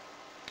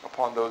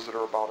upon those that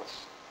are about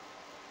us.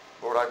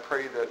 Lord, I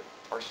pray that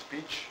our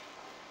speech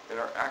and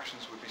our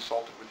actions would be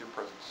salted with your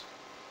presence.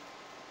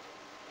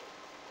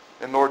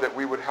 And Lord, that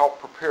we would help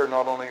prepare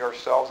not only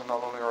ourselves and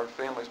not only our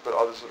families, but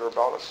others that are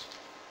about us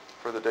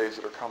for the days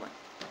that are coming,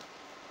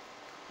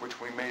 which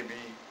we may be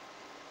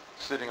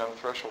sitting on the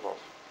threshold of.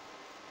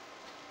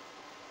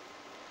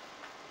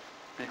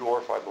 Be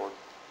glorified, Lord.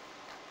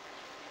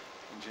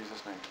 In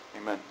Jesus' name,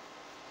 amen.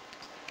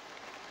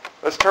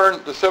 Let's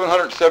turn to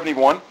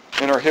 771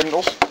 in our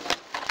hymnals.